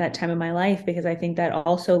to me at that time of my life, because I think that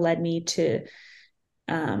also led me to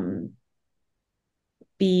um,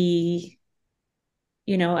 be,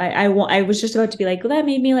 I was just about to be like, well, that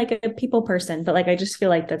made me like a people person, but like I just feel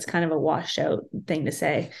like that's kind of a washed out thing to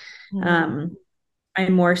say. Mhm. Um,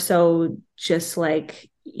 I'm more so just like,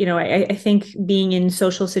 I think being in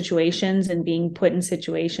social situations and being put in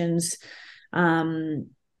situations um,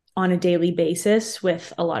 on a daily basis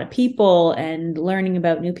with a lot of people and learning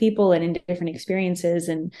about new people and in different experiences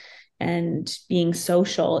and being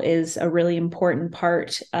social is a really important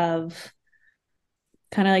part of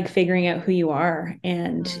kind of like figuring out who you are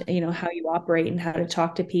and Mhm. how you operate and how to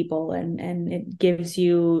talk to people, and it gives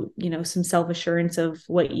you some self-assurance of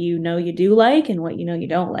what you do like and what you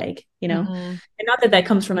don't like, Mhm. and not that that Yeah.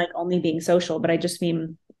 comes from like only being social, but I just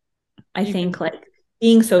mean I You can. think like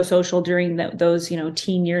being so social during those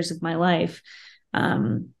teen years of my life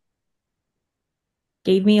um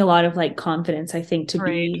gave me a lot of like confidence, I think, to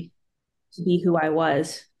Right. be who I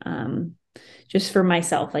was, just for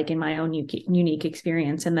myself, like in my own unique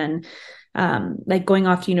experience. And then, like going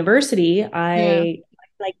off to university, Yeah. I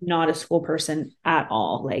like not a school person at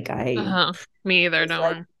all. Like I Uh-huh. Me either, was don't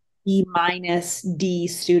like worry. B- D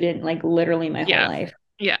student, like literally my Yeah.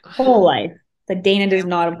 Yeah. whole life. Like Dana does Same.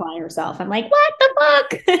 not apply herself. I'm like, what the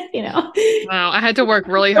fuck? Wow. I had to work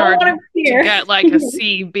really Don't hard want to be to here. get like a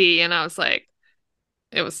C, B, and I was like,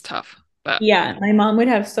 it was tough. But Yeah, my mom would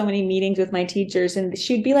have so many meetings with my teachers, and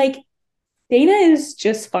she'd be like, Dana is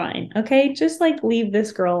just fine. Okay. Just like leave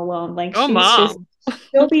this girl alone. Like oh, she's just, mom.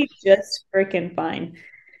 she'll be just freaking fine.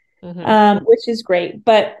 Hmm. Which is great.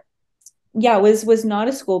 But yeah, was not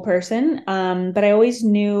a school person. But I always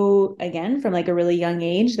knew, again, from like a really young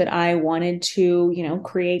age, that I wanted to,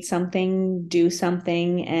 create something, do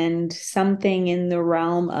something, and something in the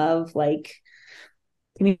realm of like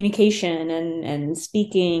communication and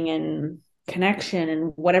speaking and connection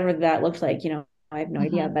and whatever that looked like. I have no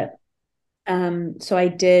idea. Hmm. But so I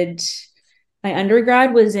did, my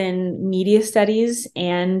undergrad was in media studies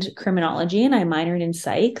and criminology, and I minored in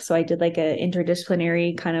psych. So I did like a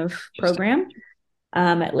interdisciplinary kind of Interesting. program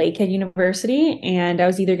at Lakehead University. And I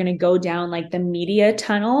was either going to go down like the media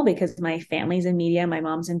tunnel because my family's in media, my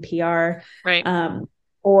mom's in PR, Right.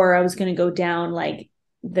 or I was going to go down like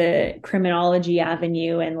the criminology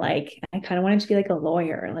avenue, and like I kind of wanted to be like a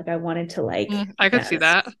lawyer. Like I wanted to like, I could yeah, see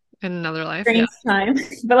that in another life. Yeah. strange time,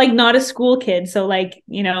 but like not a school kid. So like,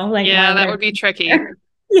 like why Yeah, would that I? would be tricky.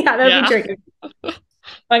 Yeah, that would be Yeah. tricky.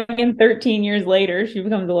 Fucking 13 years later, she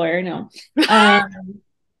becomes a lawyer. No. Um,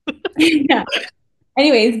 yeah.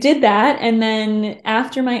 Anyways, did that. And then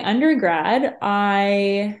after my undergrad,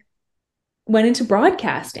 I went into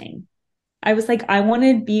broadcasting. I was like, I want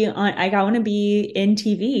to be in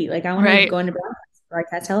TV. Like I want to Right. go into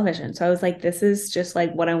broadcast television. So I was like, this is just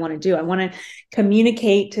like what I want to do. I want to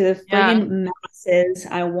communicate to the Yeah. friggin' masses.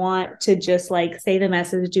 I want to just like say the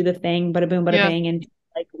message, do the thing, bada boom, bada Yeah. bang, and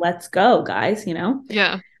like, let's go, guys.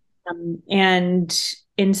 Yeah. And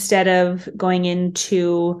instead of going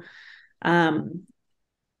into um,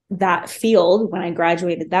 that field when I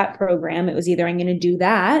graduated that program, it was either I'm going to do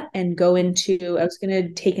that and go into, I was going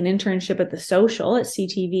to take an internship at the social at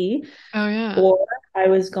CTV, Oh, yeah. or I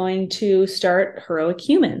was going to start Heroic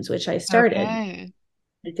Humans, which I started. Okay.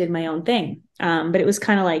 I did my own thing. But it was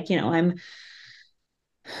kind of like, I'm,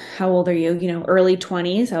 how old are you? Early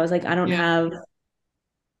 20s. I was like, I don't Yeah. have,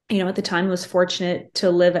 at the time I was fortunate to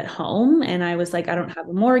live at home, and I was like, I don't have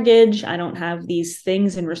a mortgage. I don't have these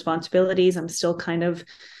things and responsibilities. I'm still kind of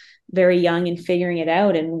very young and figuring it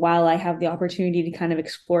out. And while I have the opportunity to kind of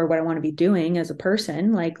explore what I want to be doing as a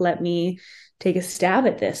person, like let me take a stab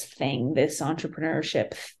at this thing, this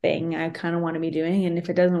entrepreneurship thing I kind of want to be doing. And if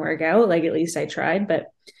it doesn't work out, like at least I tried. But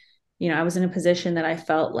I was in a position that I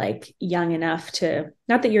felt like young enough to,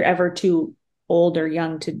 not that you're ever too old or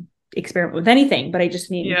young to experiment with anything, but I just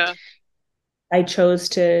mean Yeah. I chose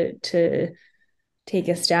to take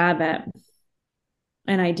a stab at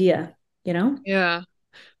an idea, you know? Yeah.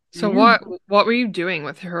 So Yeah. what were you doing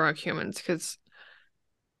with Heroic Humans? Because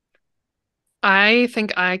I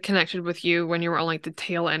think I connected with you when you were on like the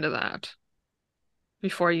tail end of that.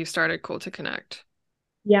 before you started Cool to Connect?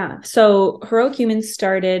 Yeah. So Heroic Humans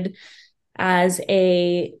started as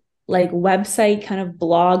a like website kind of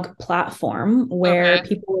blog platform where Okay.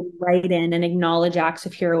 people would write in and acknowledge acts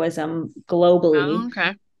of heroism globally, Oh,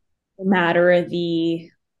 okay. no matter the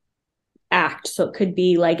act. So it could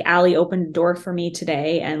be like Allie opened a door for me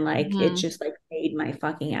today and like it Hmm. just like made my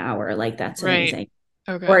fucking hour. Like that's Right. amazing.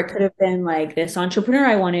 Or Okay. it could have been like this entrepreneur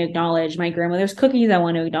I want to acknowledge, my grandmother's cookies I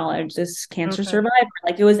want to acknowledge, this cancer Okay. survivor.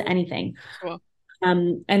 Like it was anything. Cool.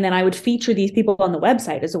 And then I would feature these people on the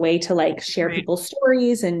website as a way to like share Right. people's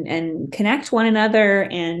stories and connect one another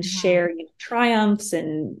and Hmm. share triumphs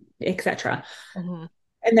and etc. Hmm.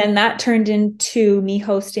 And then that turned into me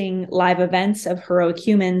hosting live events of Heroic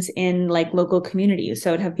Humans in like local communities.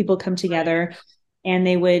 So I'd have people come Right. together and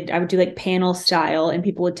I would do like panel style and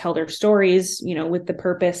people would tell their stories, with the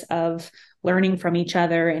purpose of learning from each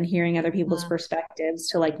other and hearing other people's Mhm. perspectives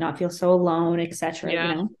to like not feel so alone, Yeah.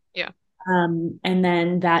 etc. Yeah. And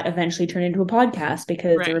then that eventually turned into a podcast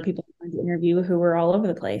because there Right. were people I wanted to interview who were all over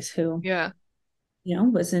the place who, Yeah.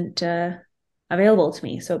 wasn't available to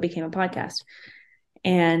me. So it became a podcast.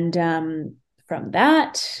 And from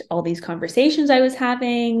that, all these conversations I was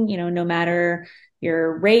having, no matter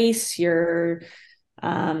your race, your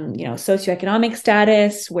socioeconomic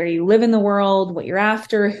status, where you live in the world, what you're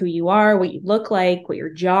after, who you are, what you look like, what your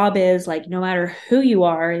job is, like no matter who you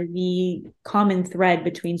are, the common thread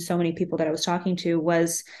between so many people that I was talking to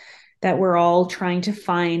was that we're all trying to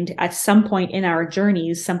find at some point in our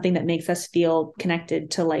journeys something that makes us feel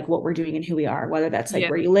connected to like what we're doing and who we are, whether that's like Yeah.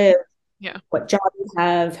 where you live, Yeah. what job you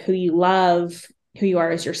have, who you love, who you are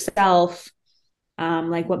as yourself,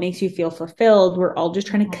 like what makes you feel fulfilled. We're all just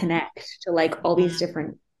trying to Hmm. connect to like all these Hmm.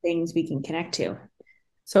 different things we can connect to.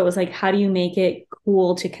 So it was like, how do you make it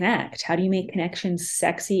cool to connect? How do you make connection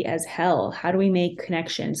sexy as hell? How do we make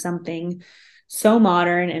connection something so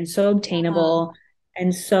modern and so Hmm. obtainable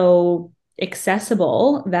and so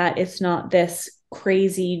accessible that it's not this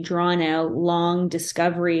crazy drawn out long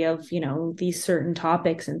discovery of these certain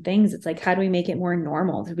topics and things. It's like, how do we make it more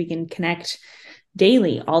normal that we can connect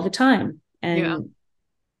daily all the time? Yeah. And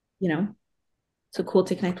you know so Cool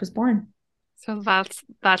to Connect was born. So that's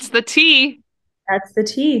the tea. That's the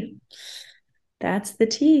tea. That's the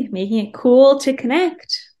tea, making it cool to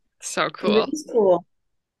connect So because it cool. is cool.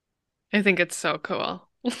 I think it's so cool.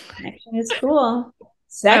 Connection is cool.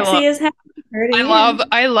 I love Sexy as hell. Heard it I here. love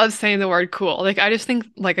I love saying the word cool. Like I just think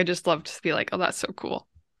like I just love to be like, oh, that's so cool.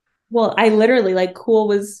 Well, I literally like cool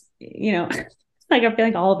was, like I feel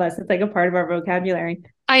like all of us, it's like a part of our vocabulary.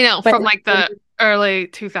 I know But from like the early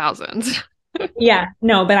 2000s. yeah,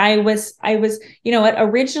 no, but I was, you know what?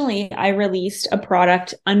 Originally, I released a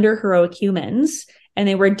product under Heroic Humans, and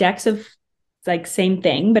they were decks of like same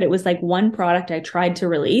thing, but it was like one product I tried to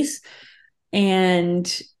release,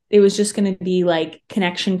 and it was just going to be like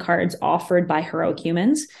connection cards offered by Heroic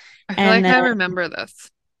Humans. I feel And like then I remember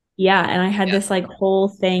this. yeah, and I had Yeah. this like whole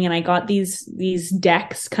thing, and I got these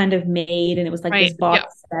decks kind of made, and it was like Right. this Yeah.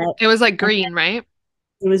 box set, It was like and green, right?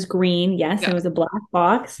 it was green, yes, Yeah. it was a black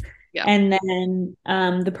box. Yeah. And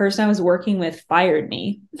then the person I was working with fired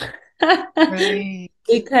me Right.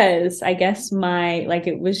 because I guess my like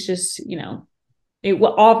it was just,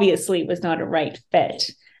 obviously was not a right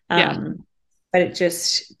fit. Yeah. But it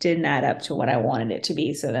just didn't add up to what I wanted it to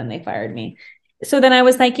be. So then they fired me. So then I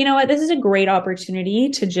was like, you know what? This is a great opportunity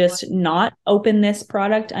to just not open this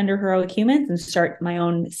product under Heroic Humans and start my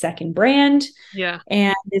own second brand. Yeah.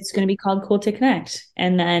 And it's going to be called Cool to Connect.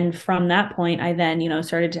 And then from that point, I then,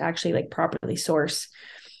 started to actually like properly source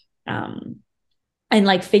um, and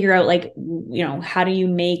like figure out like, how do you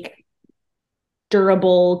make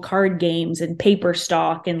durable card games and paper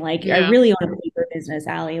stock and like I Yeah. really own a paper business,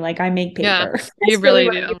 Allie. Like I make Yeah. paper. You That's really really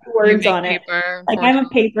what I do. put You words make on it. paper Like for I'm a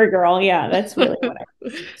paper girl. Yeah, that's really what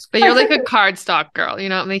But you're I like a cardstock girl. You're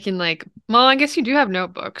not making like, well, I guess you do have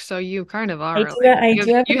notebooks, so you kind of are I do. really. I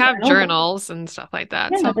do have a You have journal. journals and stuff like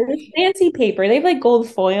that. Yeah, So they're just fancy paper. They have like gold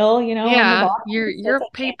foil, on the yeah, bottom. So you're it's a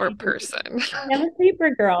like paper fancy paper. person. I'm a paper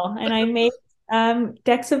girl, and I make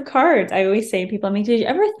decks of cards. I always say to people, I mean, did you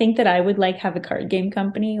ever think that I would like have a card game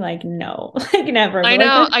company? Like, no, like never. I But like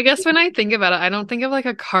know. that's I guess when I think about it, I don't think of like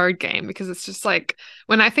a card game because it's just like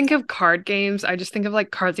when I think of card games, I just think of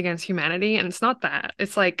like Cards Against Humanity, and it's not that.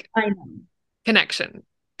 It's like I know. connection,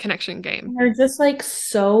 connection game. And they're just like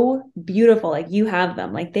so beautiful. Like you have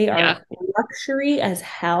them. Like they Yeah, are luxury as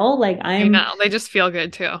hell. Like I I'm know. They just feel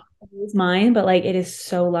good too. it's mine, but like it is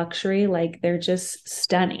so luxury. Like they're just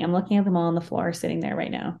stunning. I'm looking at them all on the floor sitting there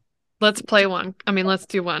right now. Let's play one. I mean, let's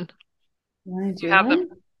do one. You want to You do have them. one?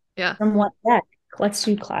 Yeah. From what deck? Let's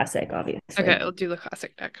do classic, Okay, obviously. we'll do the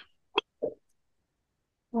classic deck.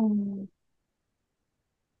 Oh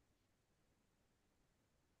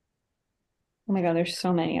my God, there's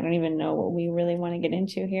so many. I don't even know what we really want to get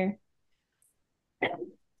into here.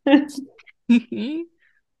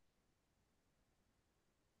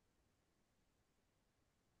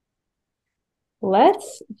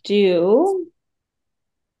 Let's do,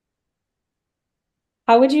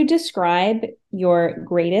 how would you describe your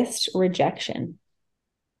greatest rejection?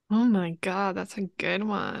 Oh my God, that's a good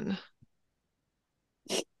one.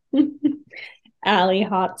 Allie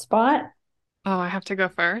hotspot. Oh, I have to go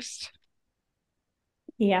first.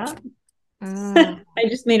 Yeah. Mm, I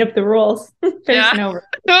just made up the rules. There's yeah. no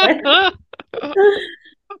rules.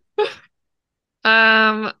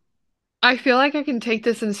 Um, I feel like I can take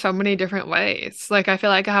this in so many different ways. Like I feel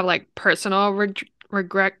like I have like personal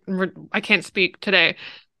I can't speak today.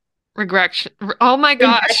 Regression. Oh my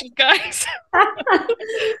gosh, guys.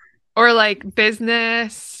 Or like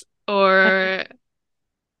business or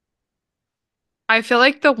I feel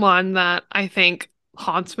like the one that I think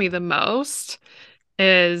haunts me the most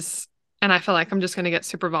is, and I feel like I'm just going to get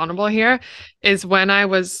super vulnerable here, is when I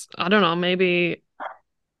was, I don't know, maybe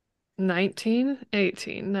 19,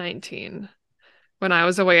 18, 19, when I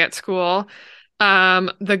was away at school.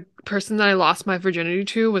 The person that I lost my virginity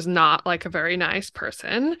to was not like a very nice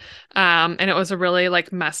person. And it was a really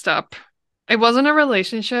like messed up. It wasn't a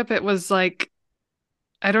relationship. It was like,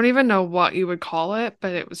 I don't even know what you would call it,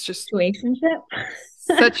 but it was just Situationship.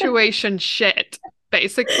 situation shit,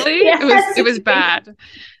 basically. Yes. It was bad.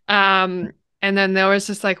 Um, and then there was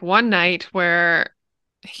just like one night where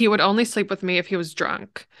he would only sleep with me if he was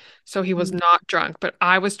drunk. So he was not drunk, but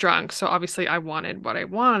I was drunk. So obviously I wanted what I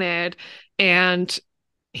wanted. And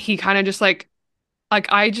he kind of just like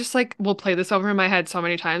I just like will play this over in my head so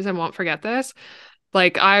many times and won't forget this.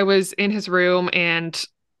 Like I was in his room and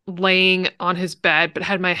laying on his bed, but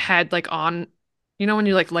had my head like on, you know, when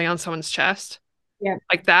you like lay on someone's chest Yeah.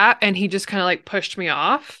 like that. And he just kind of like pushed me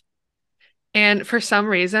off. And for some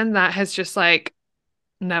reason, that has just like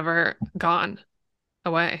never gone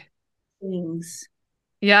away. Things.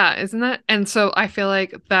 Yeah, isn't that? And so I feel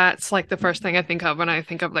like that's like the first thing I think of when I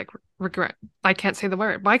think of like regret. I can't say the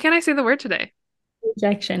word. Why can't I say the word today?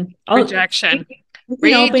 Rejection. Oh, Rejection. you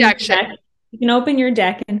can open your Rejection. deck. You can open your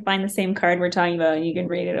deck and find the same card we're talking about, and you can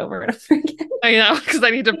read it over and over again. I know, because I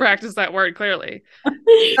need to practice that word clearly.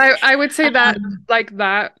 I would say that Um, like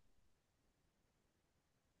that,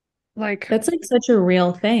 like that's like such a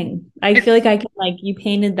real thing. I feel it's like I can like you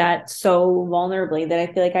painted that so vulnerably that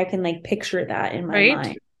I feel like I can like picture that in my right.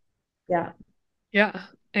 mind. Yeah. Yeah.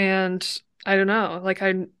 And I don't know, like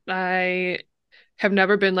I have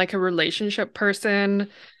never been like a relationship person.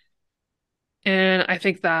 And I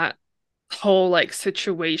think that whole like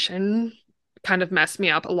situation kind of messed me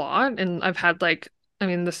up a lot. And I've had like, I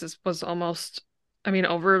mean, was almost, I mean,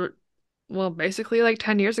 over, well, basically like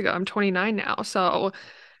 10 years ago. I'm 29 now. So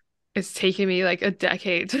it's taken me like a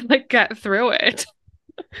decade to like get through it.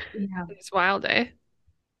 Yeah. It's wild, eh?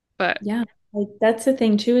 But Yeah. Like that's the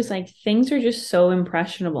thing too, is like things are just so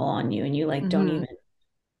impressionable on you and you like don't mhm, even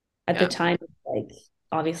at the yeah. time like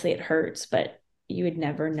obviously it hurts, but you would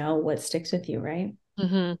never know what sticks with you, right?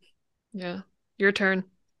 Hmm. Yeah. Your turn.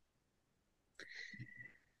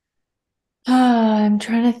 I'm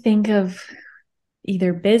trying to think of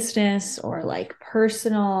either business or like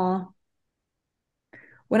personal.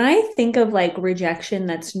 When I think of like rejection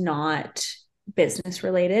that's not business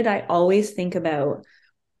related, I always think about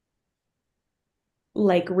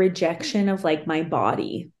like rejection of like my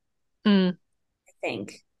body, Mm, I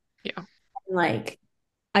think. yeah. Like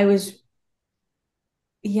I was,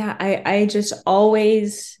 yeah, I just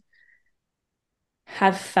always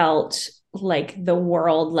have felt like the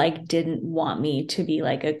world like didn't want me to be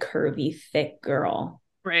like a curvy, thick girl.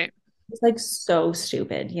 Right. It's like so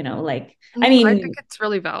stupid, like I Mm, I think mean, it's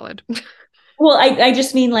really valid. well, I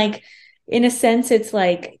just mean like in a sense it's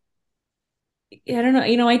like I don't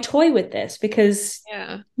know, I toy with this because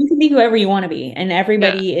Yeah. you can be whoever you want to be and Yeah.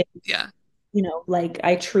 everybody is, Yeah. like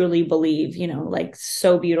I truly believe, like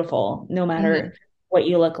so beautiful no Hmm. matter what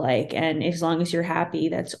you look like and as long as you're happy,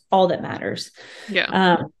 that's all that matters.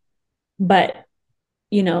 Yeah. But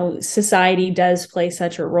society does play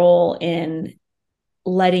such a role in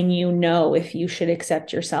letting you know if you should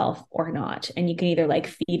accept yourself or not. And you can either like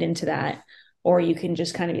feed into that or you can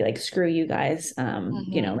just kind of be like, screw you guys. Hmm.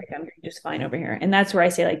 Like I'm just fine over here. And that's where I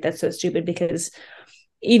say like that's so stupid because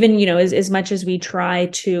even, as much as we try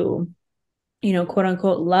to, quote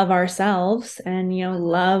unquote, love ourselves and,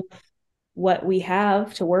 love what we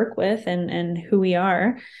have to work with and who we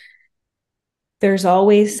are, there's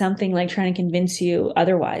always something like trying to convince you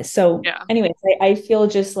otherwise. So Yeah. anyways, I feel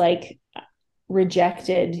just like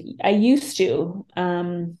rejected. I used to,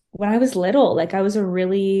 when I was little, like I was a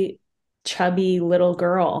really chubby little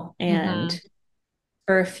girl. And Mm-hmm.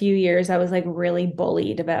 for a few years, I was like really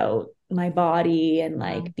bullied about my body and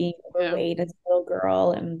Mm-hmm. like being Yeah. overweight as a little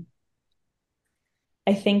girl. And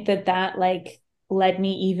I think that like led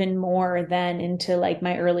me even more then into like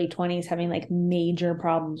my early 20s having like major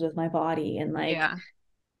problems with my body and like,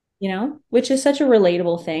 Yeah. which is such a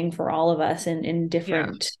relatable thing for all of us in Yeah.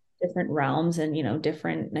 different realms and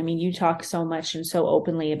different. I mean, you talk so much and so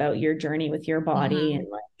openly about your journey with your body, Mm-hmm. and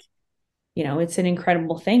like, it's an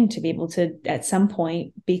incredible thing to be able to at some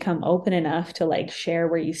point become open enough to like share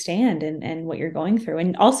where you stand and what you're going through.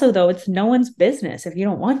 And also though, it's no one's business if you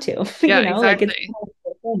don't want to, Yeah, like exactly.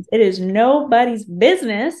 it is nobody's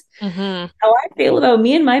business Mm-hmm. how I feel about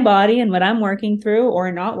me and my body and what I'm working through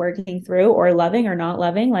or not working through or loving or not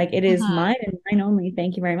loving. Like it is Mm-hmm. mine and mine only.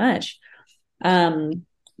 Thank you very much. Um,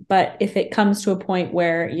 but if it comes to a point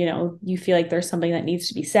where, you feel like there's something that needs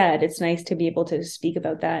to be said, it's nice to be able to speak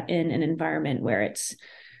about that in an environment where it's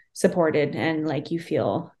supported and like you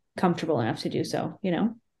feel comfortable enough to do so. Yeah.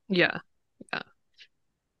 Yeah.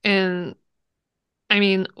 And I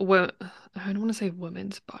mean, what I don't want to say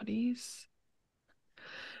women's bodies.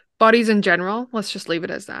 Bodies in general, let's just leave it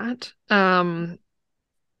as that.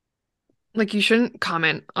 Like you shouldn't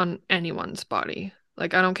comment on anyone's body.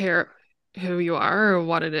 Like I don't care who you are or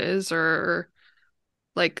what it is or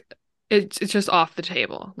like it's just off the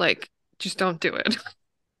table. Like just don't do it.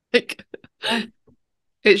 Like Yeah.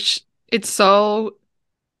 it's so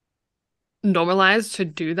normalized to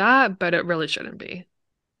do that, but it really shouldn't be.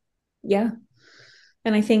 Yeah.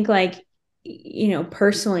 And I think like,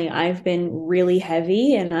 personally, I've been really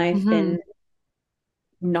heavy and I've Hmm. been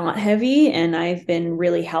not heavy and I've been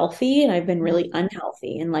really healthy and I've been really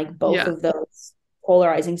unhealthy in like both Yeah. of those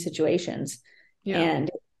polarizing situations. Yeah. And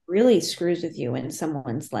it really screws with you when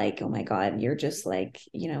someone's like, oh my God, you're just like,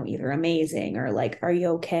 either amazing or like, are you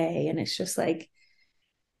okay? And it's like,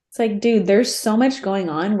 dude, there's so much going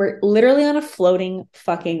on. We're literally on a floating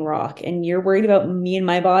fucking rock and you're worried about me and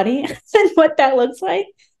my body and what that looks like,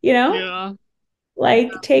 you know? Yeah.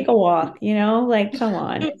 Like take a walk, like come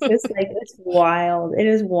on. It's just like it's wild. It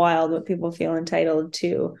is wild what people feel entitled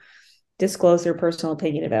to disclose their personal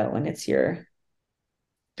opinion about when it's your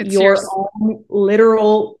It's your your own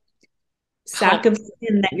literal home. sack of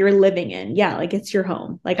skin that you're living in. Yeah, like it's your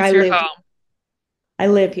home. Like It's your home. I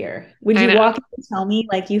live here. Would I you know. walk in and tell me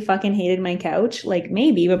like you fucking hated my couch? Like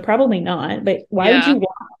maybe, but probably not. But why would Yeah. you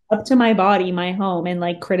walk up to my body, my home, and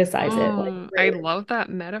like criticize it? Like Oh, I rude. love that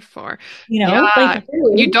metaphor. Like Yeah. You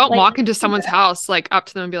rude. don't Like walk into someone's house like up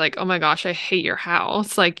to them and be like, "Oh my gosh, I hate your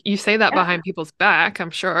house." Like you say that yeah. behind people's back, I'm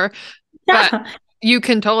sure. But Yeah. you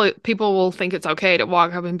can totally, people will think it's okay to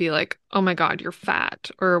walk up and be like, "Oh my God, you're fat,"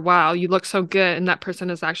 or "Wow, you look so good," and that person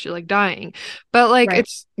is actually like dying. But like Right.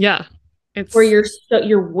 it's yeah. Or It's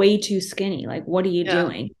you're way too skinny. Like, what are you yeah.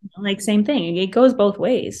 doing? Like, same thing. It goes both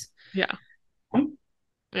ways. Yeah.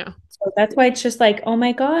 Yeah. So that's why it's just like, oh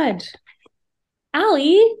my God,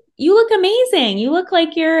 Allie, you look amazing. You look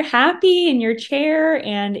like you're happy in your chair,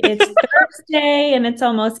 and it's Thursday and it's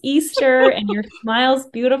almost Easter, and your smile's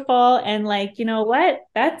beautiful. And like, you know what?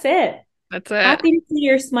 That's it. That's it. Happy to see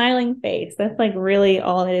your smiling face. That's like really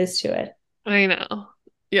all it is to it. I know.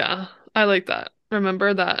 Yeah. I like that.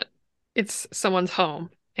 Remember that it's someone's home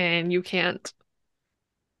and you can't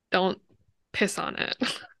don't piss on it,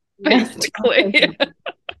 Yeah. basically.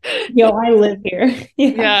 Yo, I live here. Yeah.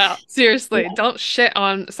 Yeah, seriously, Yeah. don't shit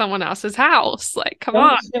on someone else's house. Like, come Don't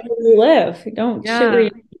on. shit where you live. Don't shit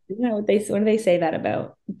where Yeah, what do they say that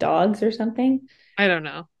about? Dogs or something? I don't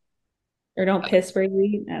know. Or don't piss where you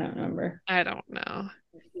eat? I don't remember. I don't know.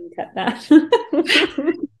 You can cut that.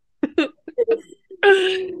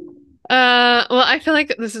 Well, I feel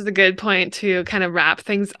like this is a good point to kind of wrap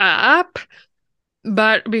things up.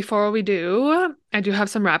 But before we do, I do have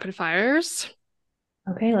some rapid fires.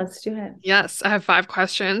 Okay, let's do it. Yes, I have 5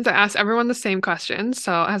 questions. I ask everyone the same questions,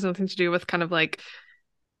 so it has nothing to do with kind of like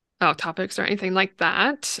topics or anything like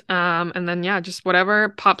that. And then yeah, just whatever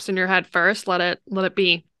pops in your head first, let it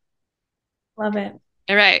be. Love it.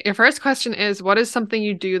 All right, your first question is, what is something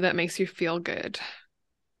you do that makes you feel good?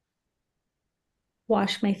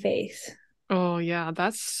 Wash my face. Oh yeah,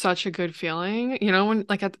 that's such a good feeling. You know, when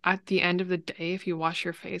like at the end of the day, if you wash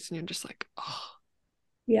your face and you're just like, oh,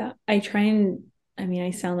 Yeah, I try and I mean,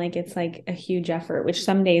 I sound like it's like a huge effort, which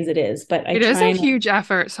some days it is, but I it is try a and huge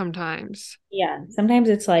effort sometimes. yeah, sometimes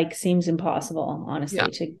it's like seems impossible, Yeah,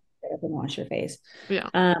 honestly, to get up and wash your face. yeah,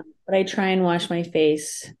 But I try and wash my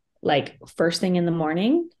face like first thing in the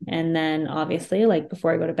morning. And then obviously like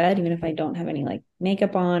before I go to bed, even if I don't have any like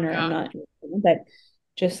makeup on or I'm yeah. not but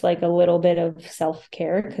just like a little bit of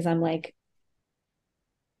self-care because I'm like,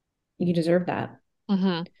 you deserve that.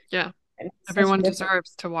 Yeah. And it's such a Everyone difference.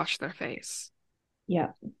 deserves to wash their face.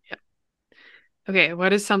 Yeah. Yeah. Okay.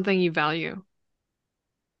 What is something you value?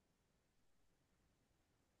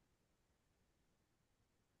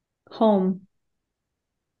 Home.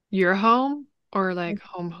 Your home or like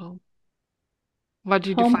home home? What do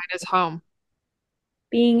you Home define as home?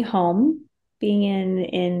 being home, being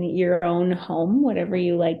in your own home, whatever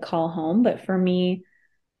you like call home. But for me,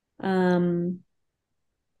 um,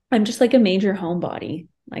 I'm just like a major homebody.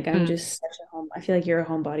 Like I'm Mm, just such a home. I feel like you're a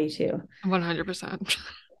homebody too. 100%.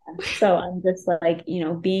 So I'm just like,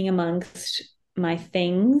 being amongst my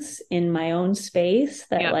things in my own space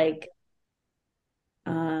that Yeah. like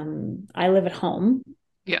I live at home,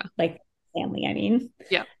 Yeah. like family, I mean.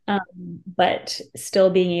 Yeah. But still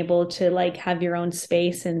being able to like have your own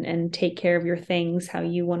space and take care of your things how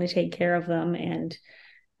you want to take care of them and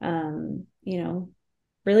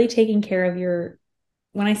really taking care of your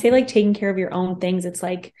when I say like taking care of your own things, it's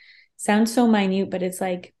like sounds so minute, but it's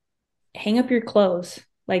like hang up your clothes,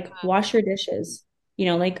 like wash your dishes,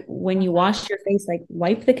 like when you Mhm. wash your face, like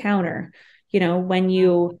wipe the counter, when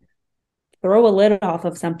you throw a lid off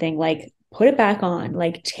of something, like put it back on,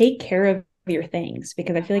 like take care of your things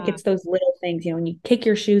because I feel like Mhm. it's those little things, when you kick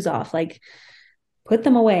your shoes off, like put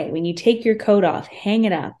them away. When you take your coat off, hang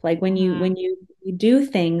it up. Like Mhm. you do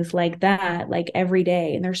things like that, like every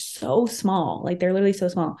day, and they're so small, like they're literally so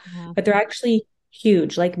small, Mhm. but they're actually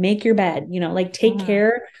huge. Like make your bed, like take Mhm.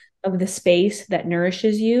 care of the space that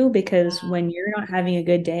nourishes you because when you're not having a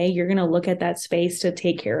good day, you're going to look at that space to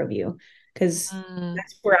take care of you because Mhm.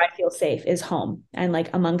 that's where I feel safe is home and like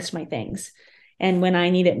amongst my things. And when I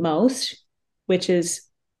need it most, which is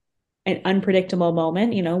an unpredictable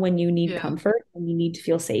moment, when you need Yeah. comfort and you need to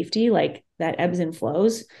feel safety, like that ebbs and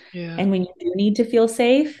flows. Yeah. And when you do need to feel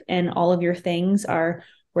safe and all of your things are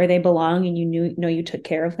where they belong and know you took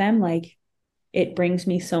care of them, like it brings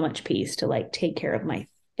me so much peace to like take care of my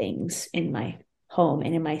things in my home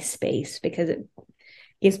and in my space because it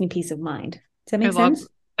gives me peace of mind. Does that I make love sense?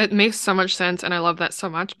 it makes so much sense and I love that so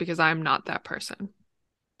much because I'm not that person.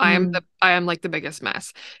 Mm, I am like the biggest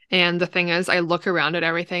mess. And the thing is I look around at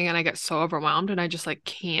everything and I get so overwhelmed and I just like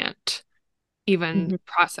can't even mhm.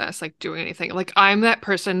 process like doing anything. Like I'm that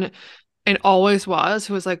person and always was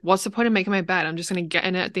who was like, what's the point of making my bed? I'm just gonna get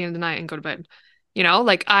in it at the end of the night and go to bed.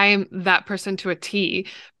 Like I'm that person to a T.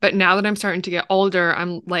 But now that I'm starting to get older,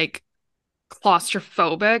 I'm like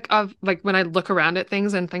claustrophobic of like when I look around at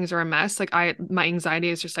things and things are a mess, like my anxiety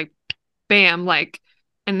is just like bam, like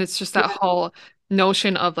and it's just that Yeah. whole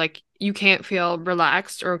notion of like you can't feel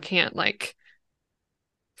relaxed or can't like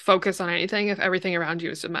focus on anything if everything around you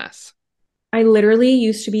is a mess. I literally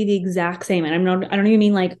used to be the exact same. And I don't even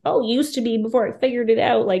mean like, oh, used to be before I figured it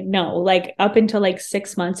out. Like, no, like up until like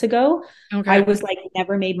 6 months ago, I Okay. was like,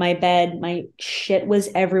 never made my bed. My shit was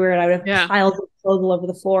everywhere. And I would have Yeah. piles of clothes all over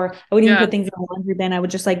the floor. I wouldn't even Yeah. put things in a laundry bin. I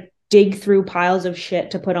would just like dig through piles of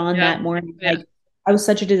shit to put on Yeah. that morning. Yeah. Like, I was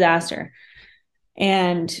such a disaster.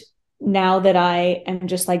 And now that I am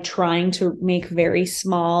just like trying to make very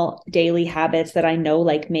small daily habits that I know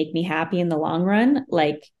like make me happy in the long run,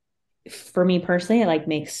 like for me personally, it like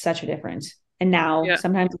makes such a difference. And now Yeah.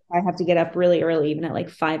 sometimes if I have to get up really early, even at like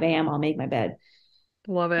 5 a.m., I'll make my bed.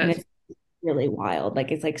 Love And it. it's really wild.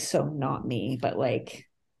 Like it's like so not me, but like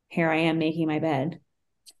here I am making my bed.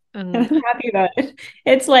 And And I'm happy about it.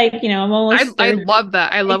 It's like, I'm almost I 30. love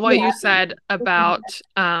that. I love Makes me what you happy. said about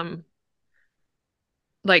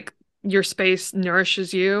like your space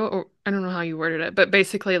nourishes you, or I don't know how you worded it, but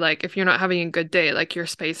basically like if you're not having a good day, like your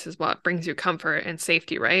space is what brings you comfort and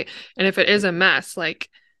safety, right? And if it is a mess, like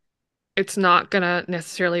it's not gonna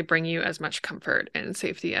necessarily bring you as much comfort and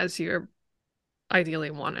safety as you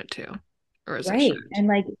ideally want it to, or as it should.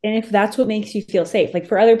 Right. And if that's what makes you feel safe, like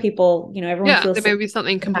for other people, everyone Yeah, feels there safe may be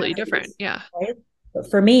something in that completely different. space, Yeah. right? But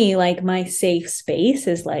for me, like my safe space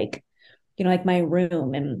is like, like my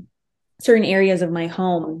room and certain areas of my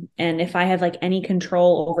home. And if I have like any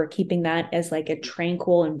control over keeping that as like a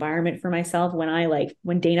tranquil environment for myself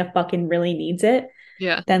when Dana fucking really needs it,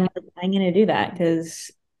 Yeah. then like, I'm gonna do that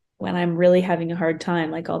because when I'm really having a hard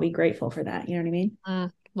time, like I'll be grateful for that. You know what I mean?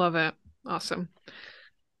 Love it. Awesome.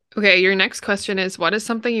 Okay, your next question is what is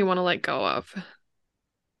something you want to let go of?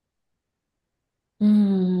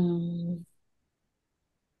 Mm.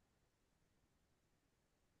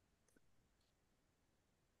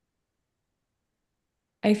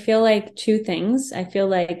 I feel like two things. I feel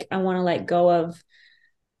like I want to let go of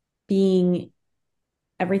being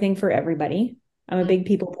everything for everybody. I'm a Mm, big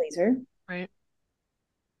people pleaser. right.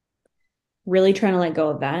 really trying to let go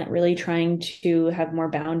of that, really trying to have more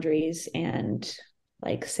boundaries and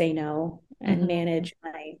like say no and Mm-hmm. manage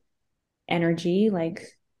my energy like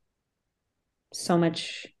so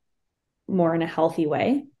much more in a healthy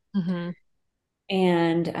way. Mm-hmm.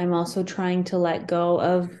 And I'm also trying to let go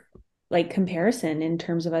of like comparison in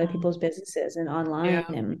terms of other Mm-hmm. people's businesses and online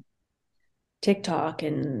Yeah. and TikTok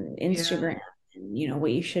and Yeah. Instagram and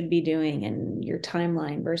what you should be doing and your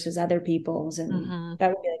timeline versus other people's. And Mm-hmm. that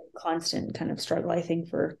would be like a constant kind of struggle, I think,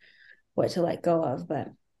 for what to let go of. But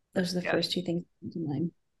those are the Yeah. first two things that come to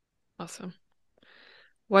mind. Awesome.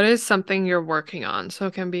 What is something you're working on? So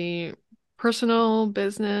it can be personal,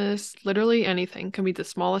 business, literally anything. It can be the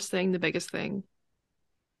smallest thing, the biggest thing.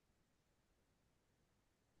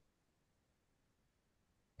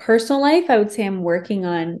 Personal life, I would say I'm working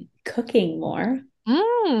on cooking more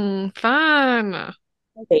Fun.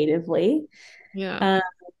 innovatively. Yeah. Um,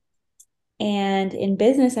 and in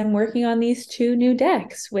business, I'm working on these two new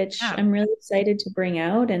decks, which Yeah. I'm really excited to bring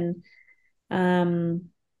out. And um,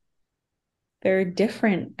 they're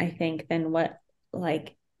different, I think, than what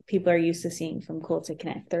like people are used to seeing from Cool to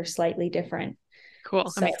Connect. They're slightly different. Cool. I'm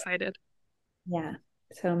So excited. yeah,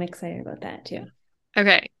 so I'm excited about that too.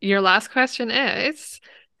 Okay. Your last question is,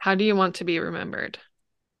 how do you want to be remembered?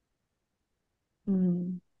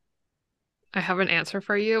 Hmm. I have an answer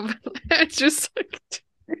for you, but it's just like,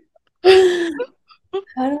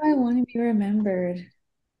 How do I want to be remembered?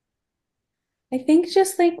 I think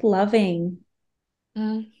just like loving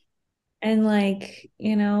mm, and like,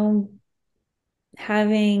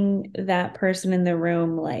 having that person in the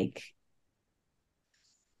room like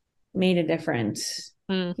made a difference.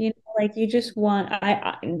 mm, Like you just want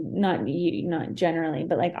I not you not generally,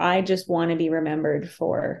 but like I just want to be remembered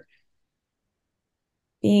for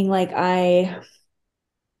being like I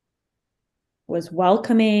was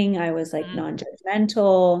welcoming, I was like mm.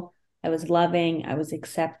 non-judgmental, I was loving, I was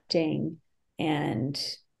accepting and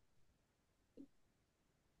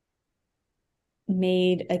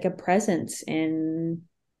made like a presence in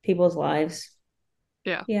people's lives.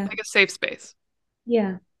 Yeah. Yeah. Like a safe space.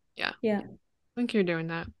 Yeah. Yeah. Yeah. I think you're doing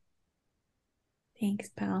that. Thanks,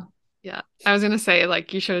 pal. Yeah. I was gonna say,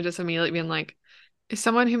 like, you should have just immediately been like, is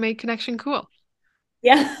someone who made connection cool?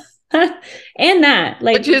 Yeah. And that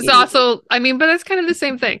like Which is also, I mean, but it's kind of the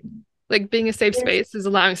same thing. Like being a safe space is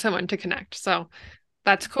allowing someone to connect. So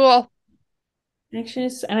that's cool.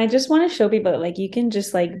 anxious and I just want to show people that like you can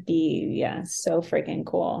just like be so freaking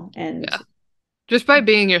cool and Yeah. Just by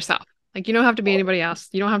being yourself. Like you don't have to be anybody else.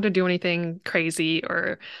 You don't have to do anything crazy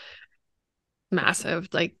or massive.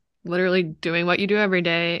 Like literally doing what you do every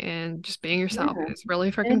day and just being yourself yeah, is really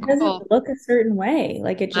and freaking it cool. doesn't look a certain way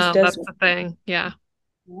like it just No, does. that's the thing. Yeah.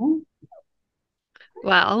 You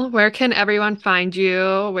Well, where can everyone find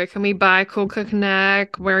you? Where can we buy Cool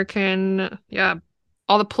Connect? Where can, yeah,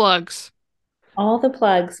 all the plugs. all the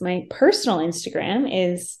plugs. My personal Instagram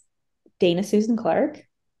is Dana Susan Clark.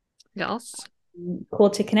 Yes.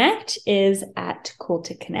 Cool to Connect is at Cool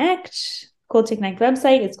to Connect. Cool to Connect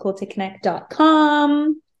website is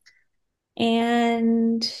cooltoconnect.com.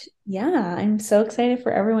 And yeah, I'm so excited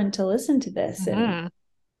for everyone to listen to this. And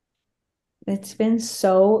Hmm. it's been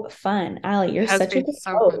so fun. Allie, It you're has such a been good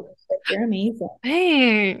so fun. host. Like, you're amazing.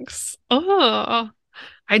 Thanks. Oh,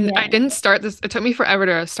 I Yeah. didn't start this. It took me forever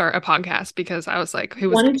to start a podcast because I was like,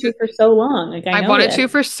 Wanted to for so long. Like, I I know wanted this. to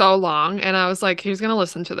for so long, and I was like, who's gonna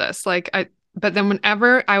listen to this? But then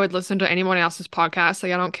whenever I would listen to anyone else's podcast,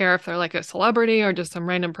 like I don't care if they're like a celebrity or just some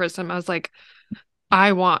random person, I was like,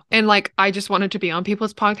 and like I just wanted to be on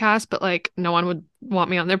people's podcasts, but like no one would want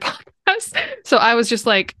me on their podcast. So I was just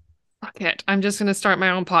like, fuck it. I'm just gonna start my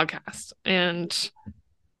own podcast and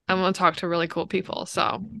I'm gonna talk to really cool people.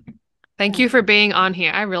 So thank Yeah. you for being on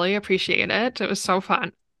here. I really appreciate it. It was so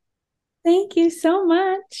fun. Thank you so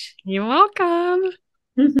much. You're welcome.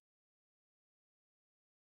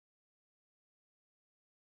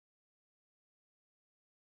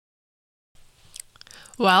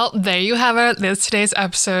 Well, there you have it. That's today's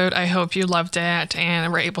episode. I hope you loved it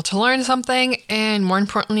and were able to learn something. And more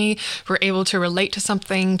importantly, were able to relate to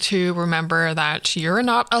something to remember that you're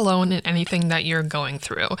not alone in anything that you're going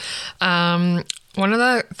through. One of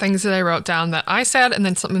the things that I wrote down that I said, and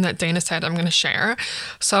then something that Dana said, I'm going to share.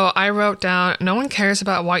 So I wrote down, no one cares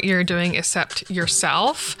about what you're doing except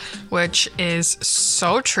yourself, which is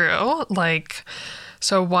so true. Like,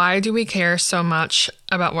 so why do we care so much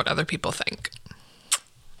about what other people think?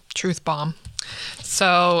 Truth bomb.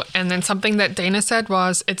 So, and then something that Dana said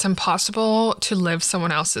was, it's impossible to live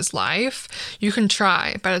someone else's life. You can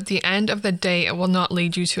try, but at the end of the day, it will not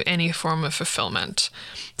lead you to any form of fulfillment.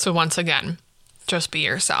 So once again, just be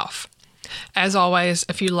yourself. As always,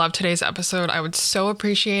 if you love today's episode, I would so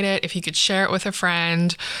appreciate it if you could share it with a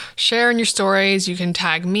friend. Share in your stories. You can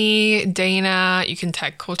tag me, Dana. You can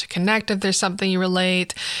tag Cool to Connect if there's something you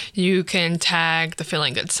relate. You can tag the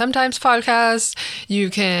Feeling Good Sometimes podcast. You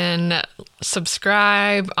can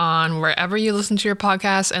subscribe on wherever you listen to your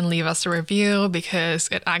podcast and leave us a review because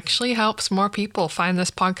it actually helps more people find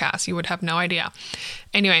this podcast. You would have no idea.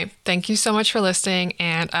 Anyway, thank you so much for listening,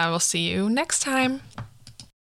 and I will see you next time.